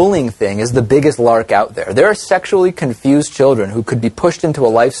 "That bullying thing is the biggest lark out there. There are sexually confused children who could be pushed into a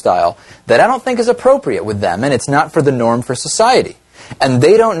lifestyle that I don't think is appropriate with them, and it's not for the norm for society. And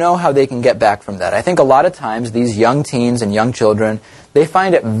they don't know how they can get back from that. I think a lot of times these young teens and young children, they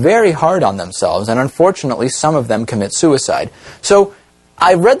find it very hard on themselves, and unfortunately some of them commit suicide." So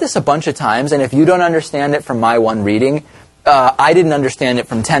I read this a bunch of times, and if you don't understand it from my one reading, I didn't understand it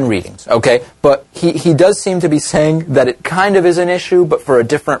from 10 readings, okay? But he does seem to be saying that it kind of is an issue, but for a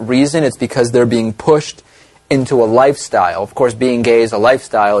different reason. It's because they're being pushed into a lifestyle. Of course, being gay is a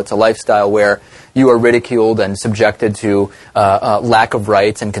lifestyle. It's a lifestyle where you are ridiculed and subjected to lack of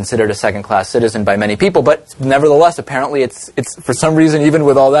rights and considered a second-class citizen by many people. But nevertheless, apparently it's for some reason, even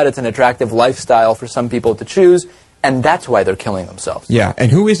with all that, it's an attractive lifestyle for some people to choose, and that's why they're killing themselves. Yeah,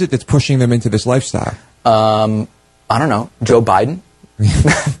 and who is it that's pushing them into this lifestyle? I don't know. Joe Biden?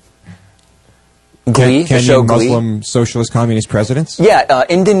 Glee, the show Kenyan Glee. Muslim socialist communist presidents? Yeah,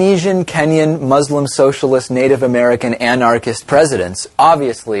 Indonesian, Kenyan, Muslim, socialist, Native American, anarchist presidents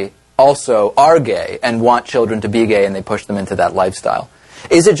obviously also are gay and want children to be gay, and they push them into that lifestyle.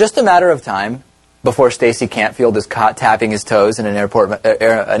 Is it just a matter of time before Stacey Campfield is caught tapping his toes in an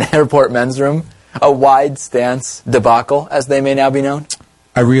airport men's room? A wide stance debacle, as they may now be known?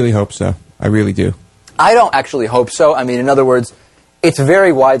 I really hope so. I really do. I don't actually hope so. I mean, in other words, it's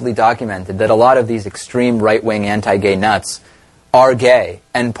very widely documented that a lot of these extreme right-wing anti-gay nuts are gay,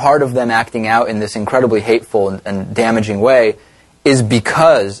 and part of them acting out in this incredibly hateful and damaging way is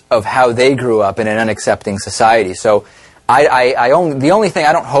because of how they grew up in an unaccepting society. So the only thing,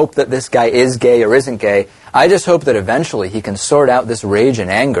 I don't hope that this guy is gay or isn't gay. I just hope that eventually he can sort out this rage and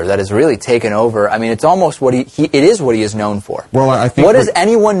anger that has really taken over. I mean, it's almost what it is what he is known for. Well, I think what does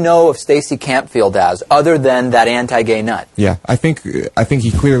anyone know of Stacey Campfield as, other than that anti-gay nut? Yeah, I think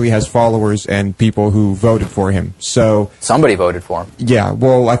he clearly has followers and people who voted for him. So somebody voted for him. Yeah,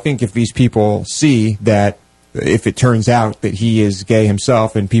 well, I think if these people see that, if it turns out that he is gay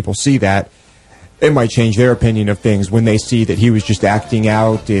himself, and people see that, it might change their opinion of things when they see that he was just acting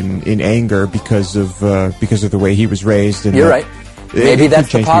out in anger because of the way he was raised. And you're right. Maybe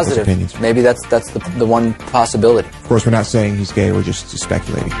that's the people's positive. opinions. Maybe that's the one possibility. Of course, we're not saying he's gay. We're just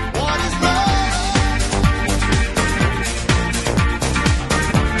speculating.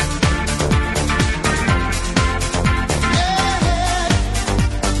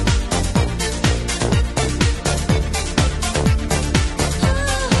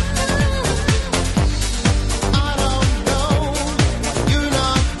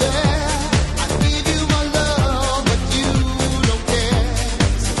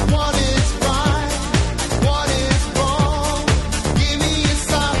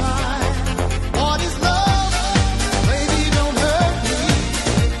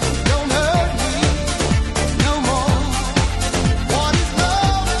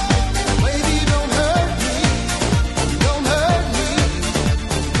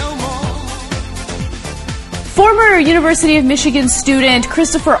 Former University of Michigan student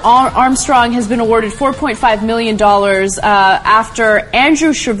Christopher Armstrong has been awarded $4.5 million after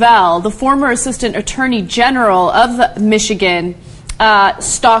Andrew Chevelle, the former Assistant Attorney General of Michigan,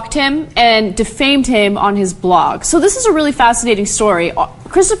 stalked him and defamed him on his blog. So this is a really fascinating story.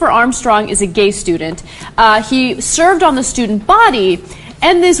 Christopher Armstrong is a gay student. He served on the student body,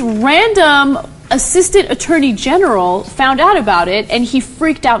 And this random assistant attorney general found out about it, and he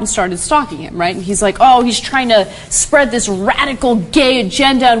freaked out and started stalking him, right? And he's like, oh, he's trying to spread this radical gay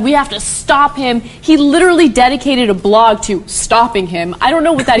agenda, and we have to stop him. He literally dedicated a blog to stopping him. I don't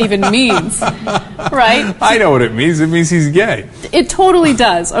know what that even means, right? I know what it means. It means he's gay. It totally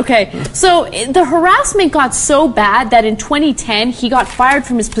does. Okay. So the harassment got so bad that in 2010, he got fired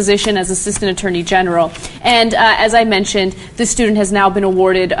from his position as assistant attorney general. And as I mentioned, this student has now been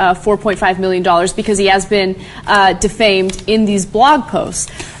awarded $4.5 million because he has been defamed in these blog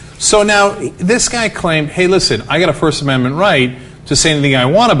posts. So now this guy claimed, hey, listen, I got a First Amendment right to say anything I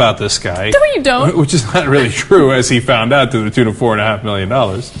want about this guy. No, you don't. Which is not really true, as he found out, to the tune of $4.5 million.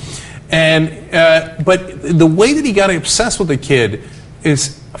 And but the way that he got obsessed with the kid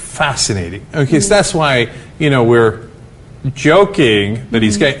is fascinating. Okay, so that's why, we're joking that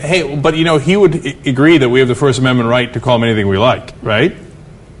he's gay. Hey, but he would agree that we have the First Amendment right to call him anything we like, right?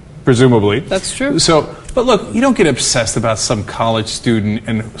 Presumably. That's true. So, but look, you don't get obsessed about some college student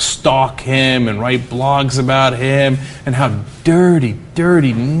and stalk him and write blogs about him and how dirty,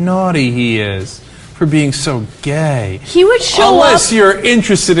 naughty he is for being so gay. He would show Unless you're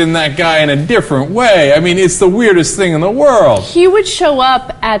interested in that guy in a different way. I mean, it's the weirdest thing in the world. He would show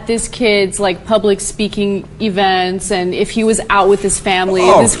up at this kid's public speaking events, and if he was out with his family,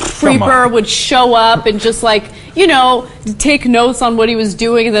 this creeper would show up and just take notes on what he was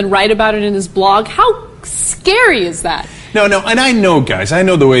doing and then write about it in his blog. How scary is that? No, and I know guys. I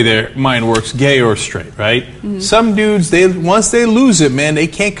know the way their mind works, gay or straight, right? Mm-hmm. Some dudes, once they lose it, man, they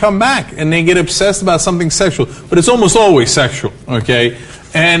can't come back, and they get obsessed about something sexual. But it's almost always sexual, okay?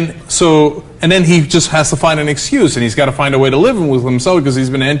 And then he just has to find an excuse, and he's got to find a way to live with himself because he's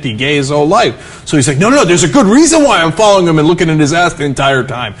been anti-gay his whole life. So he's like, no, there's a good reason why I'm following him and looking at his ass the entire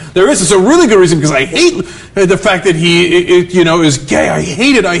time. It's a really good reason because I hate the fact that he, is gay. I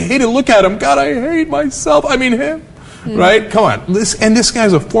hate it. Look at him. God, I hate myself. I mean him. Right? Come on. This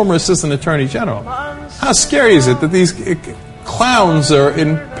guy's a former assistant attorney general. How scary is it that these clowns are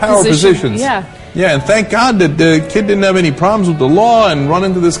in power positions? Yeah. Yeah, and thank God that the kid didn't have any problems with the law and run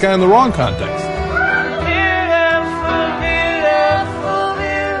into this guy in the wrong context.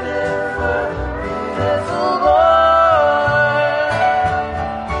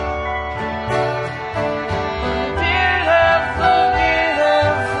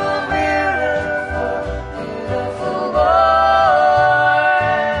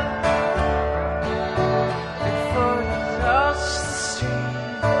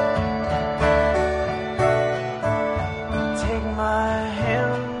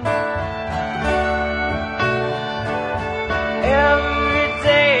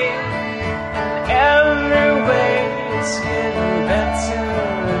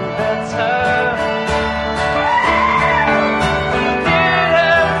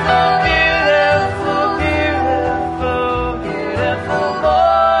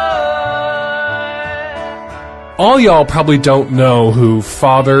 All y'all probably don't know who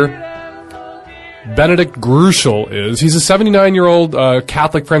Father Benedict Gruschel is. He's a 79-year-old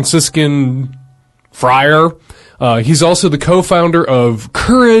Catholic Franciscan friar. He's also the co-founder of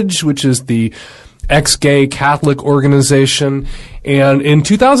Courage, which is the ex-gay Catholic organization. And in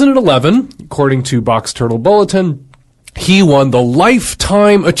 2011, according to Box Turtle Bulletin, he won the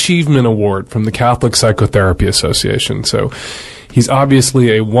Lifetime Achievement Award from the Catholic Psychotherapy Association. So he's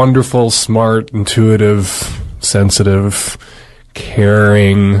obviously a wonderful, smart, intuitive, sensitive,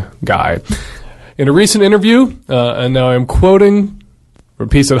 caring guy. In a recent interview, and now I'm quoting from a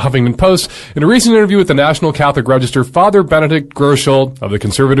piece at Huffington Post, in a recent interview with the National Catholic Register, Father Benedict Gruschel of the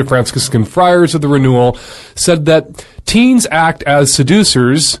Conservative Franciscan Friars of the Renewal said that teens act as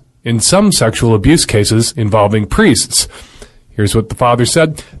seducers in some sexual abuse cases involving priests. Here's what the father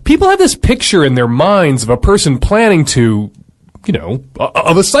said. People have this picture in their minds of a person planning to,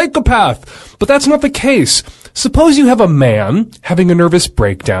 of a psychopath. But that's not the case. Suppose you have a man having a nervous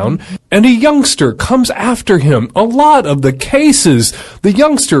breakdown and a youngster comes after him. A lot of the cases, the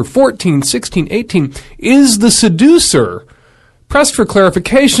youngster, 14, 16, 18, is the seducer. Pressed for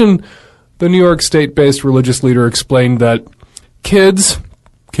clarification, the New York State-based religious leader explained that kids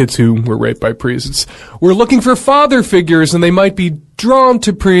who were raped by priests were looking for father figures, and they might be drawn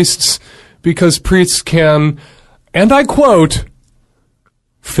to priests because priests can, and I quote,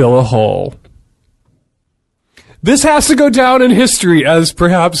 fill a hole. This has to go down in history as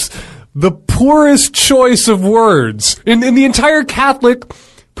perhaps the poorest choice of words. In the entire Catholic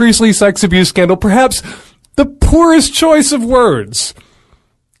priestly sex abuse scandal, perhaps the poorest choice of words.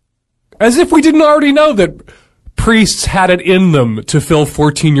 As if we didn't already know that priests had it in them to fill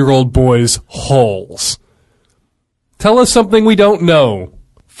 14-year-old boys' holes. Tell us something we don't know,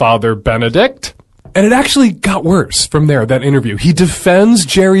 Father Benedict. And it actually got worse from there, that interview. He defends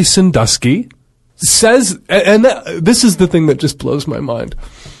Jerry Sandusky, says, and this is the thing that just blows my mind.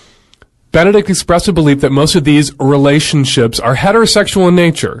 Benedict expressed a belief that most of these relationships are heterosexual in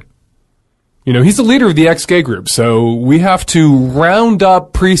nature. You know, he's the leader of the ex-gay group, so we have to round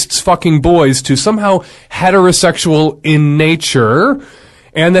up priests fucking boys to somehow heterosexual in nature,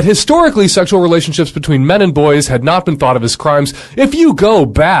 and that historically sexual relationships between men and boys had not been thought of as crimes. If you go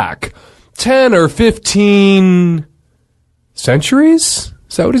back 10 or 15 centuries?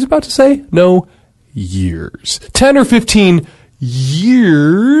 Is that what he's about to say? No, years. 10 or 15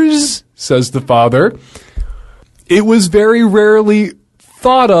 years, says the father. It was very rarely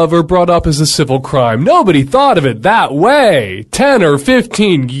thought of or brought up as a civil crime. Nobody thought of it that way 10 or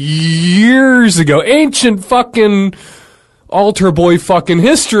 15 years ago. Ancient fucking altar boy fucking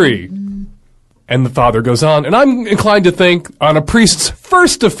history. And the father goes on, and I'm inclined to think on a priest's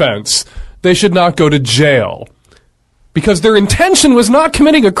first offense, they should not go to jail. Because their intention was not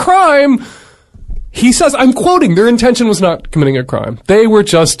committing a crime. He says, I'm quoting, their intention was not committing a crime. They were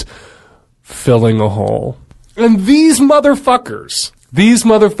just filling a hole. And these motherfuckers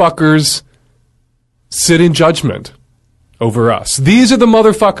sit in judgment over us. These are the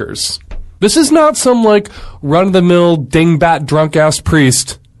motherfuckers. This is not some, like, run-of-the-mill, dingbat, drunk-ass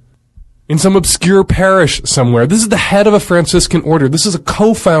priest in some obscure parish somewhere. This is the head of a Franciscan order. This is a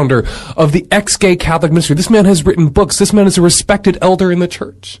co-founder of the ex-gay Catholic ministry. This man has written books. This man is a respected elder in the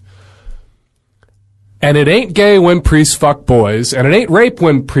church. And it ain't gay when priests fuck boys, and it ain't rape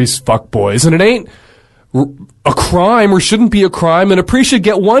when priests fuck boys, and it ain't a crime or shouldn't be a crime, and a priest should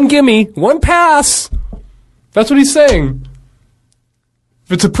get one gimme, one pass. That's what he's saying.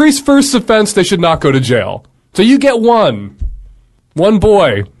 If it's a priest's first offense, they should not go to jail. So you get one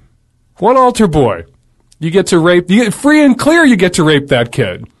boy, one altar boy. You get to rape, you get free and clear, you get to rape that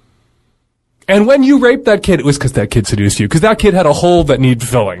kid. And when you rape that kid, it was because that kid seduced you, because that kid had a hole that needed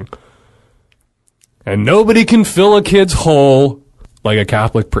filling. And nobody can fill a kid's hole like a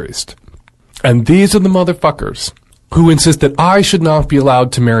Catholic priest. And these are the motherfuckers who insist that I should not be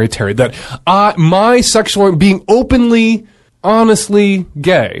allowed to marry Terry, that my sexual, being openly, honestly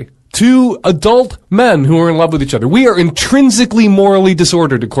gay, two adult men who are in love with each other, we are intrinsically morally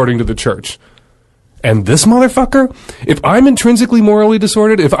disordered according to the church. And this motherfucker, if I'm intrinsically morally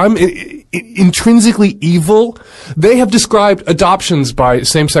disordered, if I'm intrinsically evil, they have described adoptions by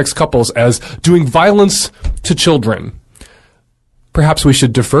same-sex couples as doing violence to children. Perhaps we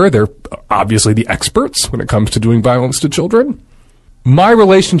should defer. They're obviously the experts when it comes to doing violence to children. My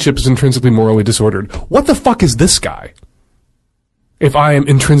relationship is intrinsically morally disordered. What the fuck is this guy? If I am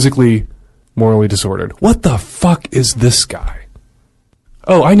intrinsically morally disordered, what the fuck is this guy?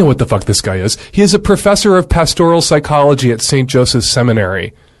 Oh, I know what the fuck this guy is. He is a professor of pastoral psychology at St. Joseph's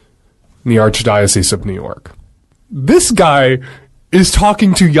Seminary in the Archdiocese of New York. This guy is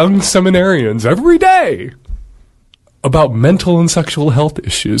talking to young seminarians every day about mental and sexual health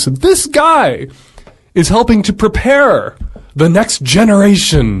issues. And this guy is helping to prepare the next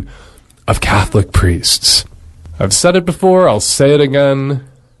generation of Catholic priests. I've said it before, I'll say it again.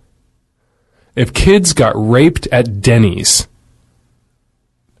 If kids got raped at Denny's,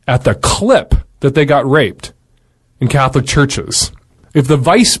 at the clip that they got raped in Catholic churches, if the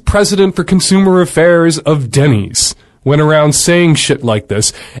vice president for consumer affairs of Denny's went around saying shit like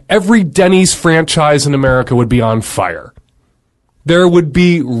this, every Denny's franchise in America would be on fire. There would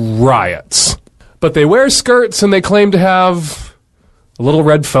be riots. But they wear skirts and they claim to have a little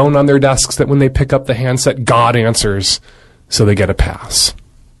red phone on their desks that when they pick up the handset, God answers, so they get a pass.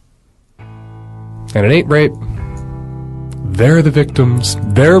 And it ain't rape. They're the victims.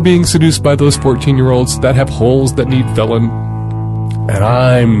 They're being seduced by those 14-year-olds that have holes that need filling. And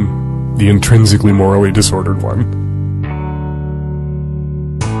I'm the intrinsically morally disordered one.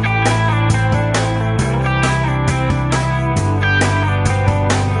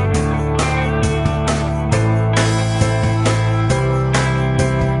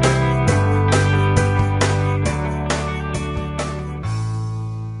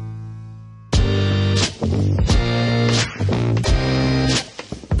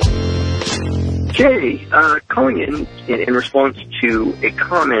 Jay, calling in response to a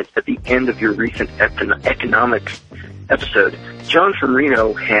comment at the end of your recent economics episode. John from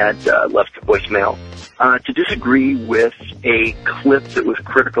Reno had left a voicemail to disagree with a clip that was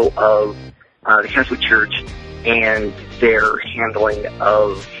critical of the Catholic Church and their handling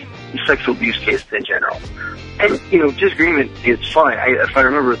of sexual abuse cases in general. And, disagreement is fine. If I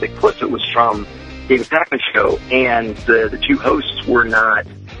remember the clip, it was from David Pakman's show, and the two hosts were not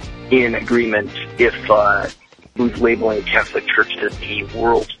in agreement if who's labeling the Catholic Church as the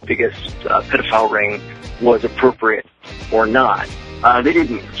world's biggest pedophile ring was appropriate or not. They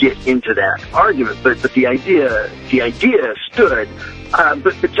didn't get into that argument, but the idea stood.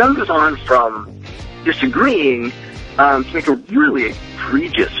 But John goes on from disagreeing to make a really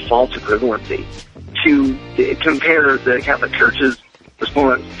egregious false equivalency to compare the Catholic Church's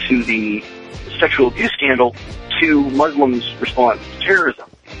response to the sexual abuse scandal to Muslims' response to terrorism.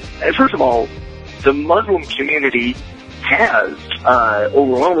 And first of all, the Muslim community has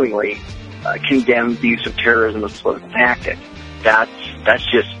overwhelmingly condemned the use of terrorism as a political tactic. That's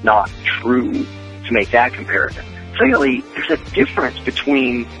just not true to make that comparison. Secondly, there's a difference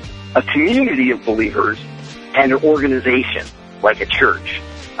between a community of believers and an organization like a church.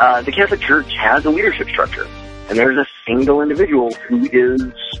 The Catholic Church has a leadership structure, and there's a single individual who is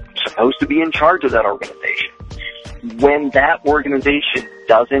supposed to be in charge of that organization. When that organization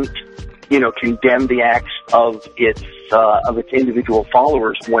doesn't, condemn the acts of its individual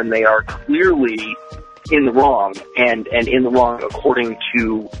followers when they are clearly in the wrong, and in the wrong according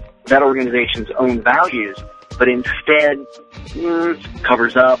to that organization's own values, but instead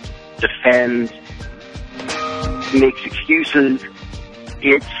covers up, defends, makes excuses,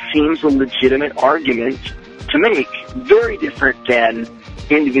 it seems a legitimate argument to make, very different than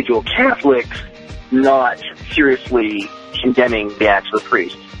individual Catholics not seriously condemning the acts of the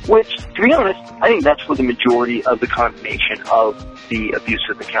priest. Which, to be honest, I think that's where the majority of the condemnation of the abuse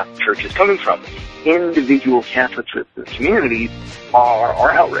of the Catholic Church is coming from. Individual Catholics in the community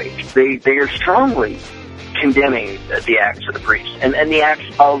are outraged. They are strongly condemning the acts of the priests and the acts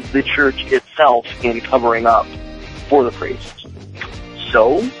of the Church itself in covering up for the priests.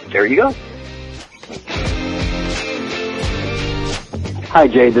 So, there you go. Hi,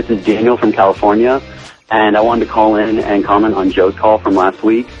 Jay. This is Daniel from California, and I wanted to call in and comment on Joe's call from last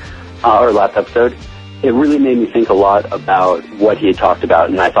week, or last episode. It really made me think a lot about what he had talked about,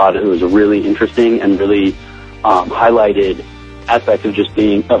 and I thought it was really interesting and really highlighted aspects of just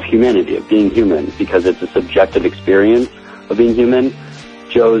of humanity, of being human, because it's a subjective experience of being human.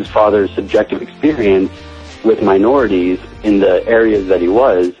 Joe's father's subjective experience with minorities in the areas that he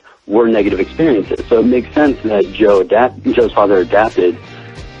was were negative experiences. So it makes sense that Joe's father adapted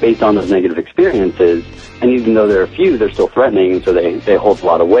based on those negative experiences, and even though there are few, they're still threatening, so they hold a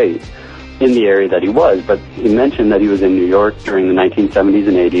lot of weight in the area that he was. But he mentioned that he was in New York during the 1970s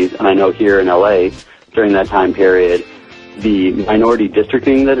and 80s, and I know here in LA during that time period, the minority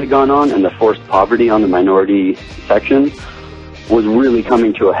districting that had gone on and the forced poverty on the minority section was really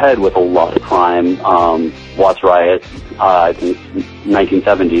coming to a head with a lot of crime. Watts riot, I think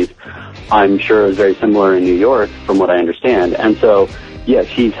 1970s. I'm sure it was very similar in New York from what I understand. And so, yes,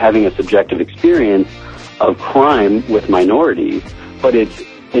 he's having a subjective experience of crime with minorities, but it's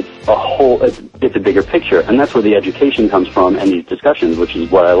a bigger picture. And that's where the education comes from and these discussions, which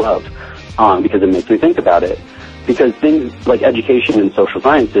is what I love, because it makes me think about it. Because things like education and social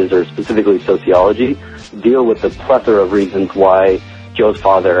sciences, or specifically sociology, deal with the plethora of reasons why Joe's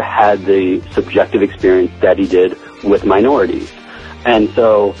father had the subjective experience that he did with minorities. And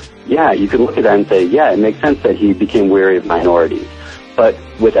so, yeah, you could look at that and say, yeah, it makes sense that he became wary of minorities. But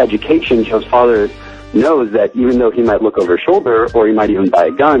with education, Joe's father knows that even though he might look over his shoulder, or he might even buy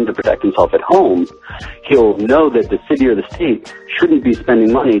a gun to protect himself at home, he'll know that the city or the state shouldn't be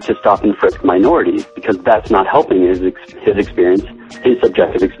spending money to stop and frisk minorities, because that's not helping his experience, his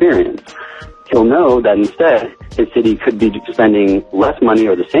subjective experience. He'll know that instead, his city could be spending less money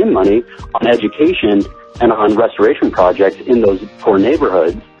or the same money on education and on restoration projects in those poor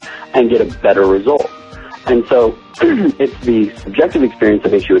neighborhoods and get a better result. And so it's the subjective experience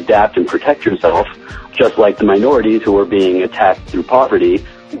that makes you adapt and protect yourself, just like the minorities who are being attacked through poverty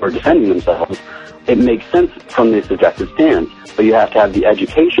or defending themselves. It makes sense from the subjective stance, but you have to have the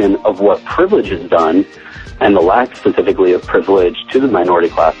education of what privilege is done and the lack specifically of privilege to the minority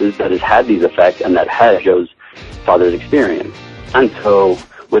classes that has had these effects and that has Joe's father's experience. And so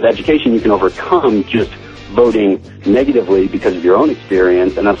with education, you can overcome just voting negatively because of your own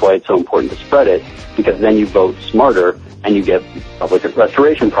experience, and that's why it's so important to spread it, because then you vote smarter and you get public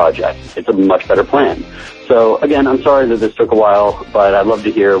restoration projects. It's a much better plan. So again, I'm sorry that this took a while, but I'd love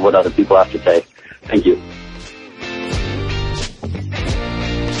to hear what other people have to say. Thank you.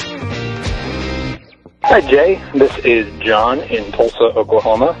 Hi, Jay. This is John in Tulsa,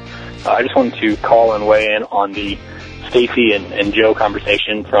 Oklahoma. I just wanted to call and weigh in on the Stacy and Joe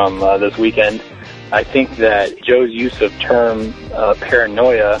conversation from this weekend. I think that Joe's use of term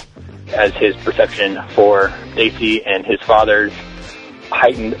paranoia as his perception for Stacy and his father's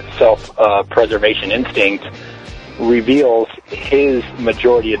heightened self-preservation instinct reveals his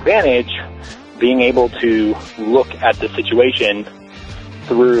majority advantage being able to look at the situation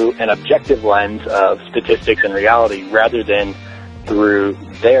through an objective lens of statistics and reality rather than through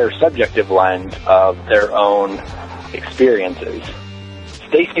their subjective lens of their own experiences.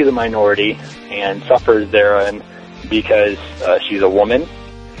 Stacy is a minority and suffers therein because she's a woman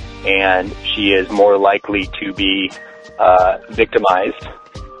and she is more likely to be victimized.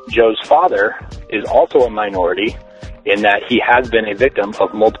 Joe's father is also a minority in that he has been a victim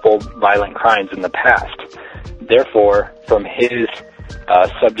of multiple violent crimes in the past. Therefore, from his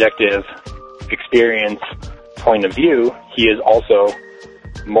subjective experience point of view, he is also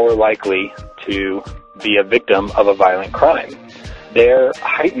more likely to be a victim of a violent crime. Their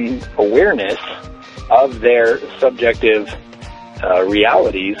heightened awareness of their subjective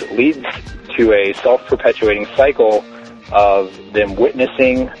realities leads to a self-perpetuating cycle of them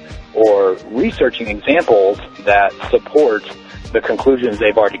witnessing or researching examples that support the conclusions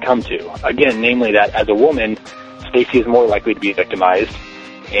they've already come to. Again, namely that as a woman, Stacy is more likely to be victimized,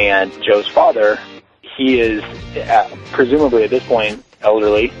 and Joe's father, he is presumably at this point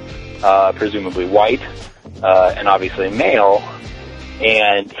elderly, presumably white, and obviously male,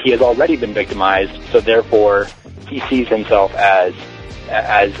 and he has already been victimized, so therefore he sees himself as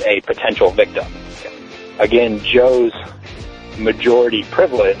a potential victim. Again, Joe's majority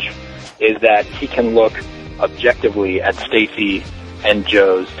privilege is that he can look objectively at Stacy and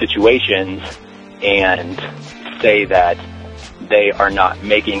Joe's situations and say that they are not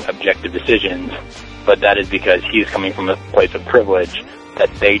making objective decisions, but that is because he is coming from a place of privilege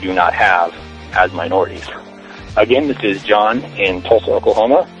that they do not have as minorities. Again, this is John in Tulsa,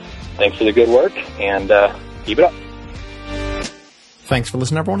 Oklahoma. Thanks for the good work, and keep it up. Thanks for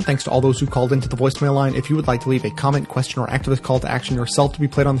listening, everyone. Thanks to all those who called into the voicemail line. If you would like to leave a comment, question, or activist call to action yourself to be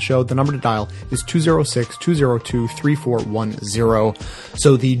played on the show, the number to dial is 206-202-3410.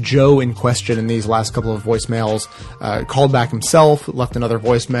 So the Joe in question in these last couple of voicemails called back himself, left another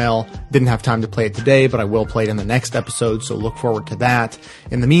voicemail. Didn't have time to play it today, but I will play it in the next episode, so look forward to that.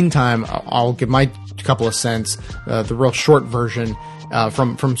 In the meantime, I'll give my couple of cents, the real short version,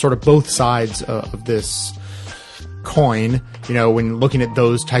 from sort of both sides of this coin. You know, when looking at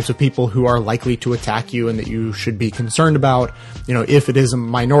those types of people who are likely to attack you and that you should be concerned about, you know, if it is a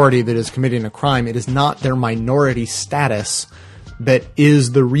minority that is committing a crime, it is not their minority status that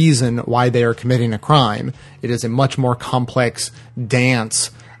is the reason why they are committing a crime. It is a much more complex dance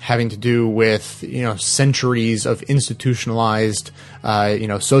having to do with, you know, centuries of institutionalized,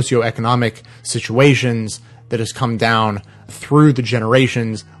 socioeconomic situations that has come down through the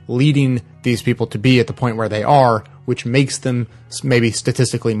generations, leading these people to be at the point where they are, which makes them maybe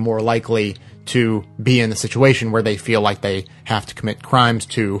statistically more likely to be in the situation where they feel like they have to commit crimes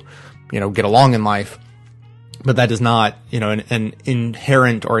to, you know, get along in life. But that is not, you know, an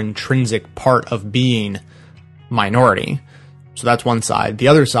inherent or intrinsic part of being minority. So that's one side. The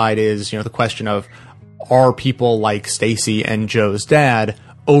other side is, you know, the question of, are people like Stacy and Joe's dad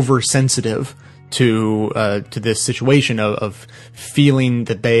oversensitive to this situation of feeling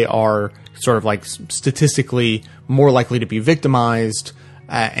that they are sort of like statistically more likely to be victimized,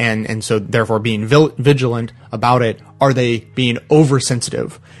 and so therefore being vigilant about it? Are they being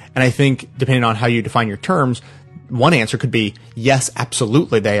oversensitive? And I think, depending on how you define your terms, one answer could be, yes,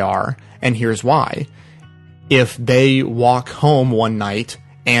 absolutely they are, and here's why. If they walk home one night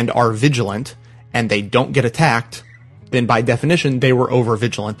and are vigilant, and they don't get attacked, then by definition, they were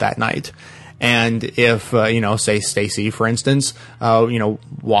over-vigilant that night. And if, say Stacy, for instance,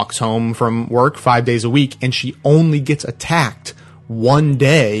 walks home from work 5 days a week and she only gets attacked one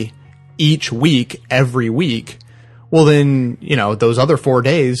day each week, every week, well then, you know, those other 4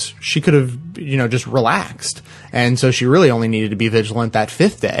 days, she could have, just relaxed. And so she really only needed to be vigilant that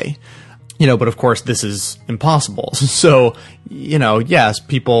fifth day. But of course this is impossible. So, yes,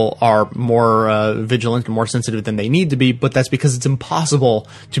 people are more vigilant and more sensitive than they need to be, but that's because it's impossible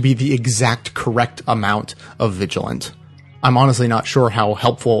to be the exact correct amount of vigilant. I'm honestly not sure how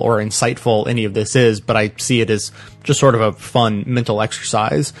helpful or insightful any of this is, but I see it as just sort of a fun mental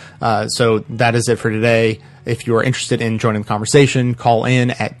exercise. So that is it for today. If you are interested in joining the conversation, call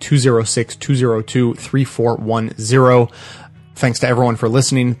in at 206-202-3410. Thanks to everyone for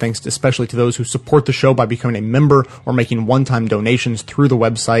listening. Thanks especially to those who support the show by becoming a member or making one-time donations through the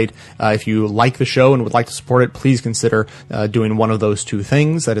website. If you like the show and would like to support it, please consider doing one of those two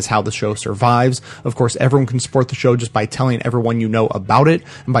things. That is how the show survives. Of course, everyone can support the show just by telling everyone you know about it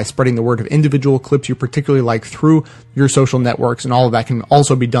and by spreading the word of individual clips you particularly like through your social networks, and all of that can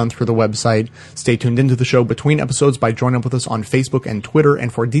also be done through the website. Stay tuned into the show between episodes by joining up with us on Facebook and Twitter,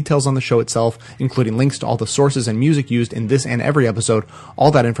 and for details on the show itself, including links to all the sources and music used in this and and every episode,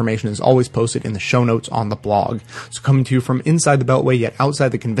 all that information is always posted in the show notes on the blog. So coming to you from inside the Beltway, yet outside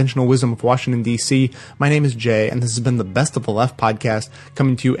the conventional wisdom of Washington, D.C., my name is Jay, and this has been the Best of the Left podcast,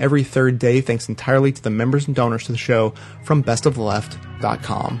 coming to you every third day, thanks entirely to the members and donors to the show from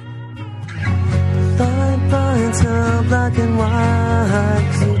bestoftheleft.com. It's all black and white,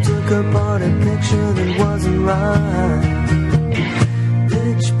 'cause you took apart a picture that wasn't right.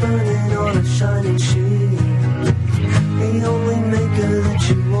 Pitch burning on a shining sheet, the only maker that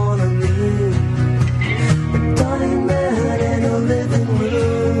you wanna meet. A dying man in a living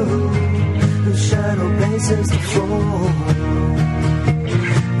room, whose shadow bases the floor.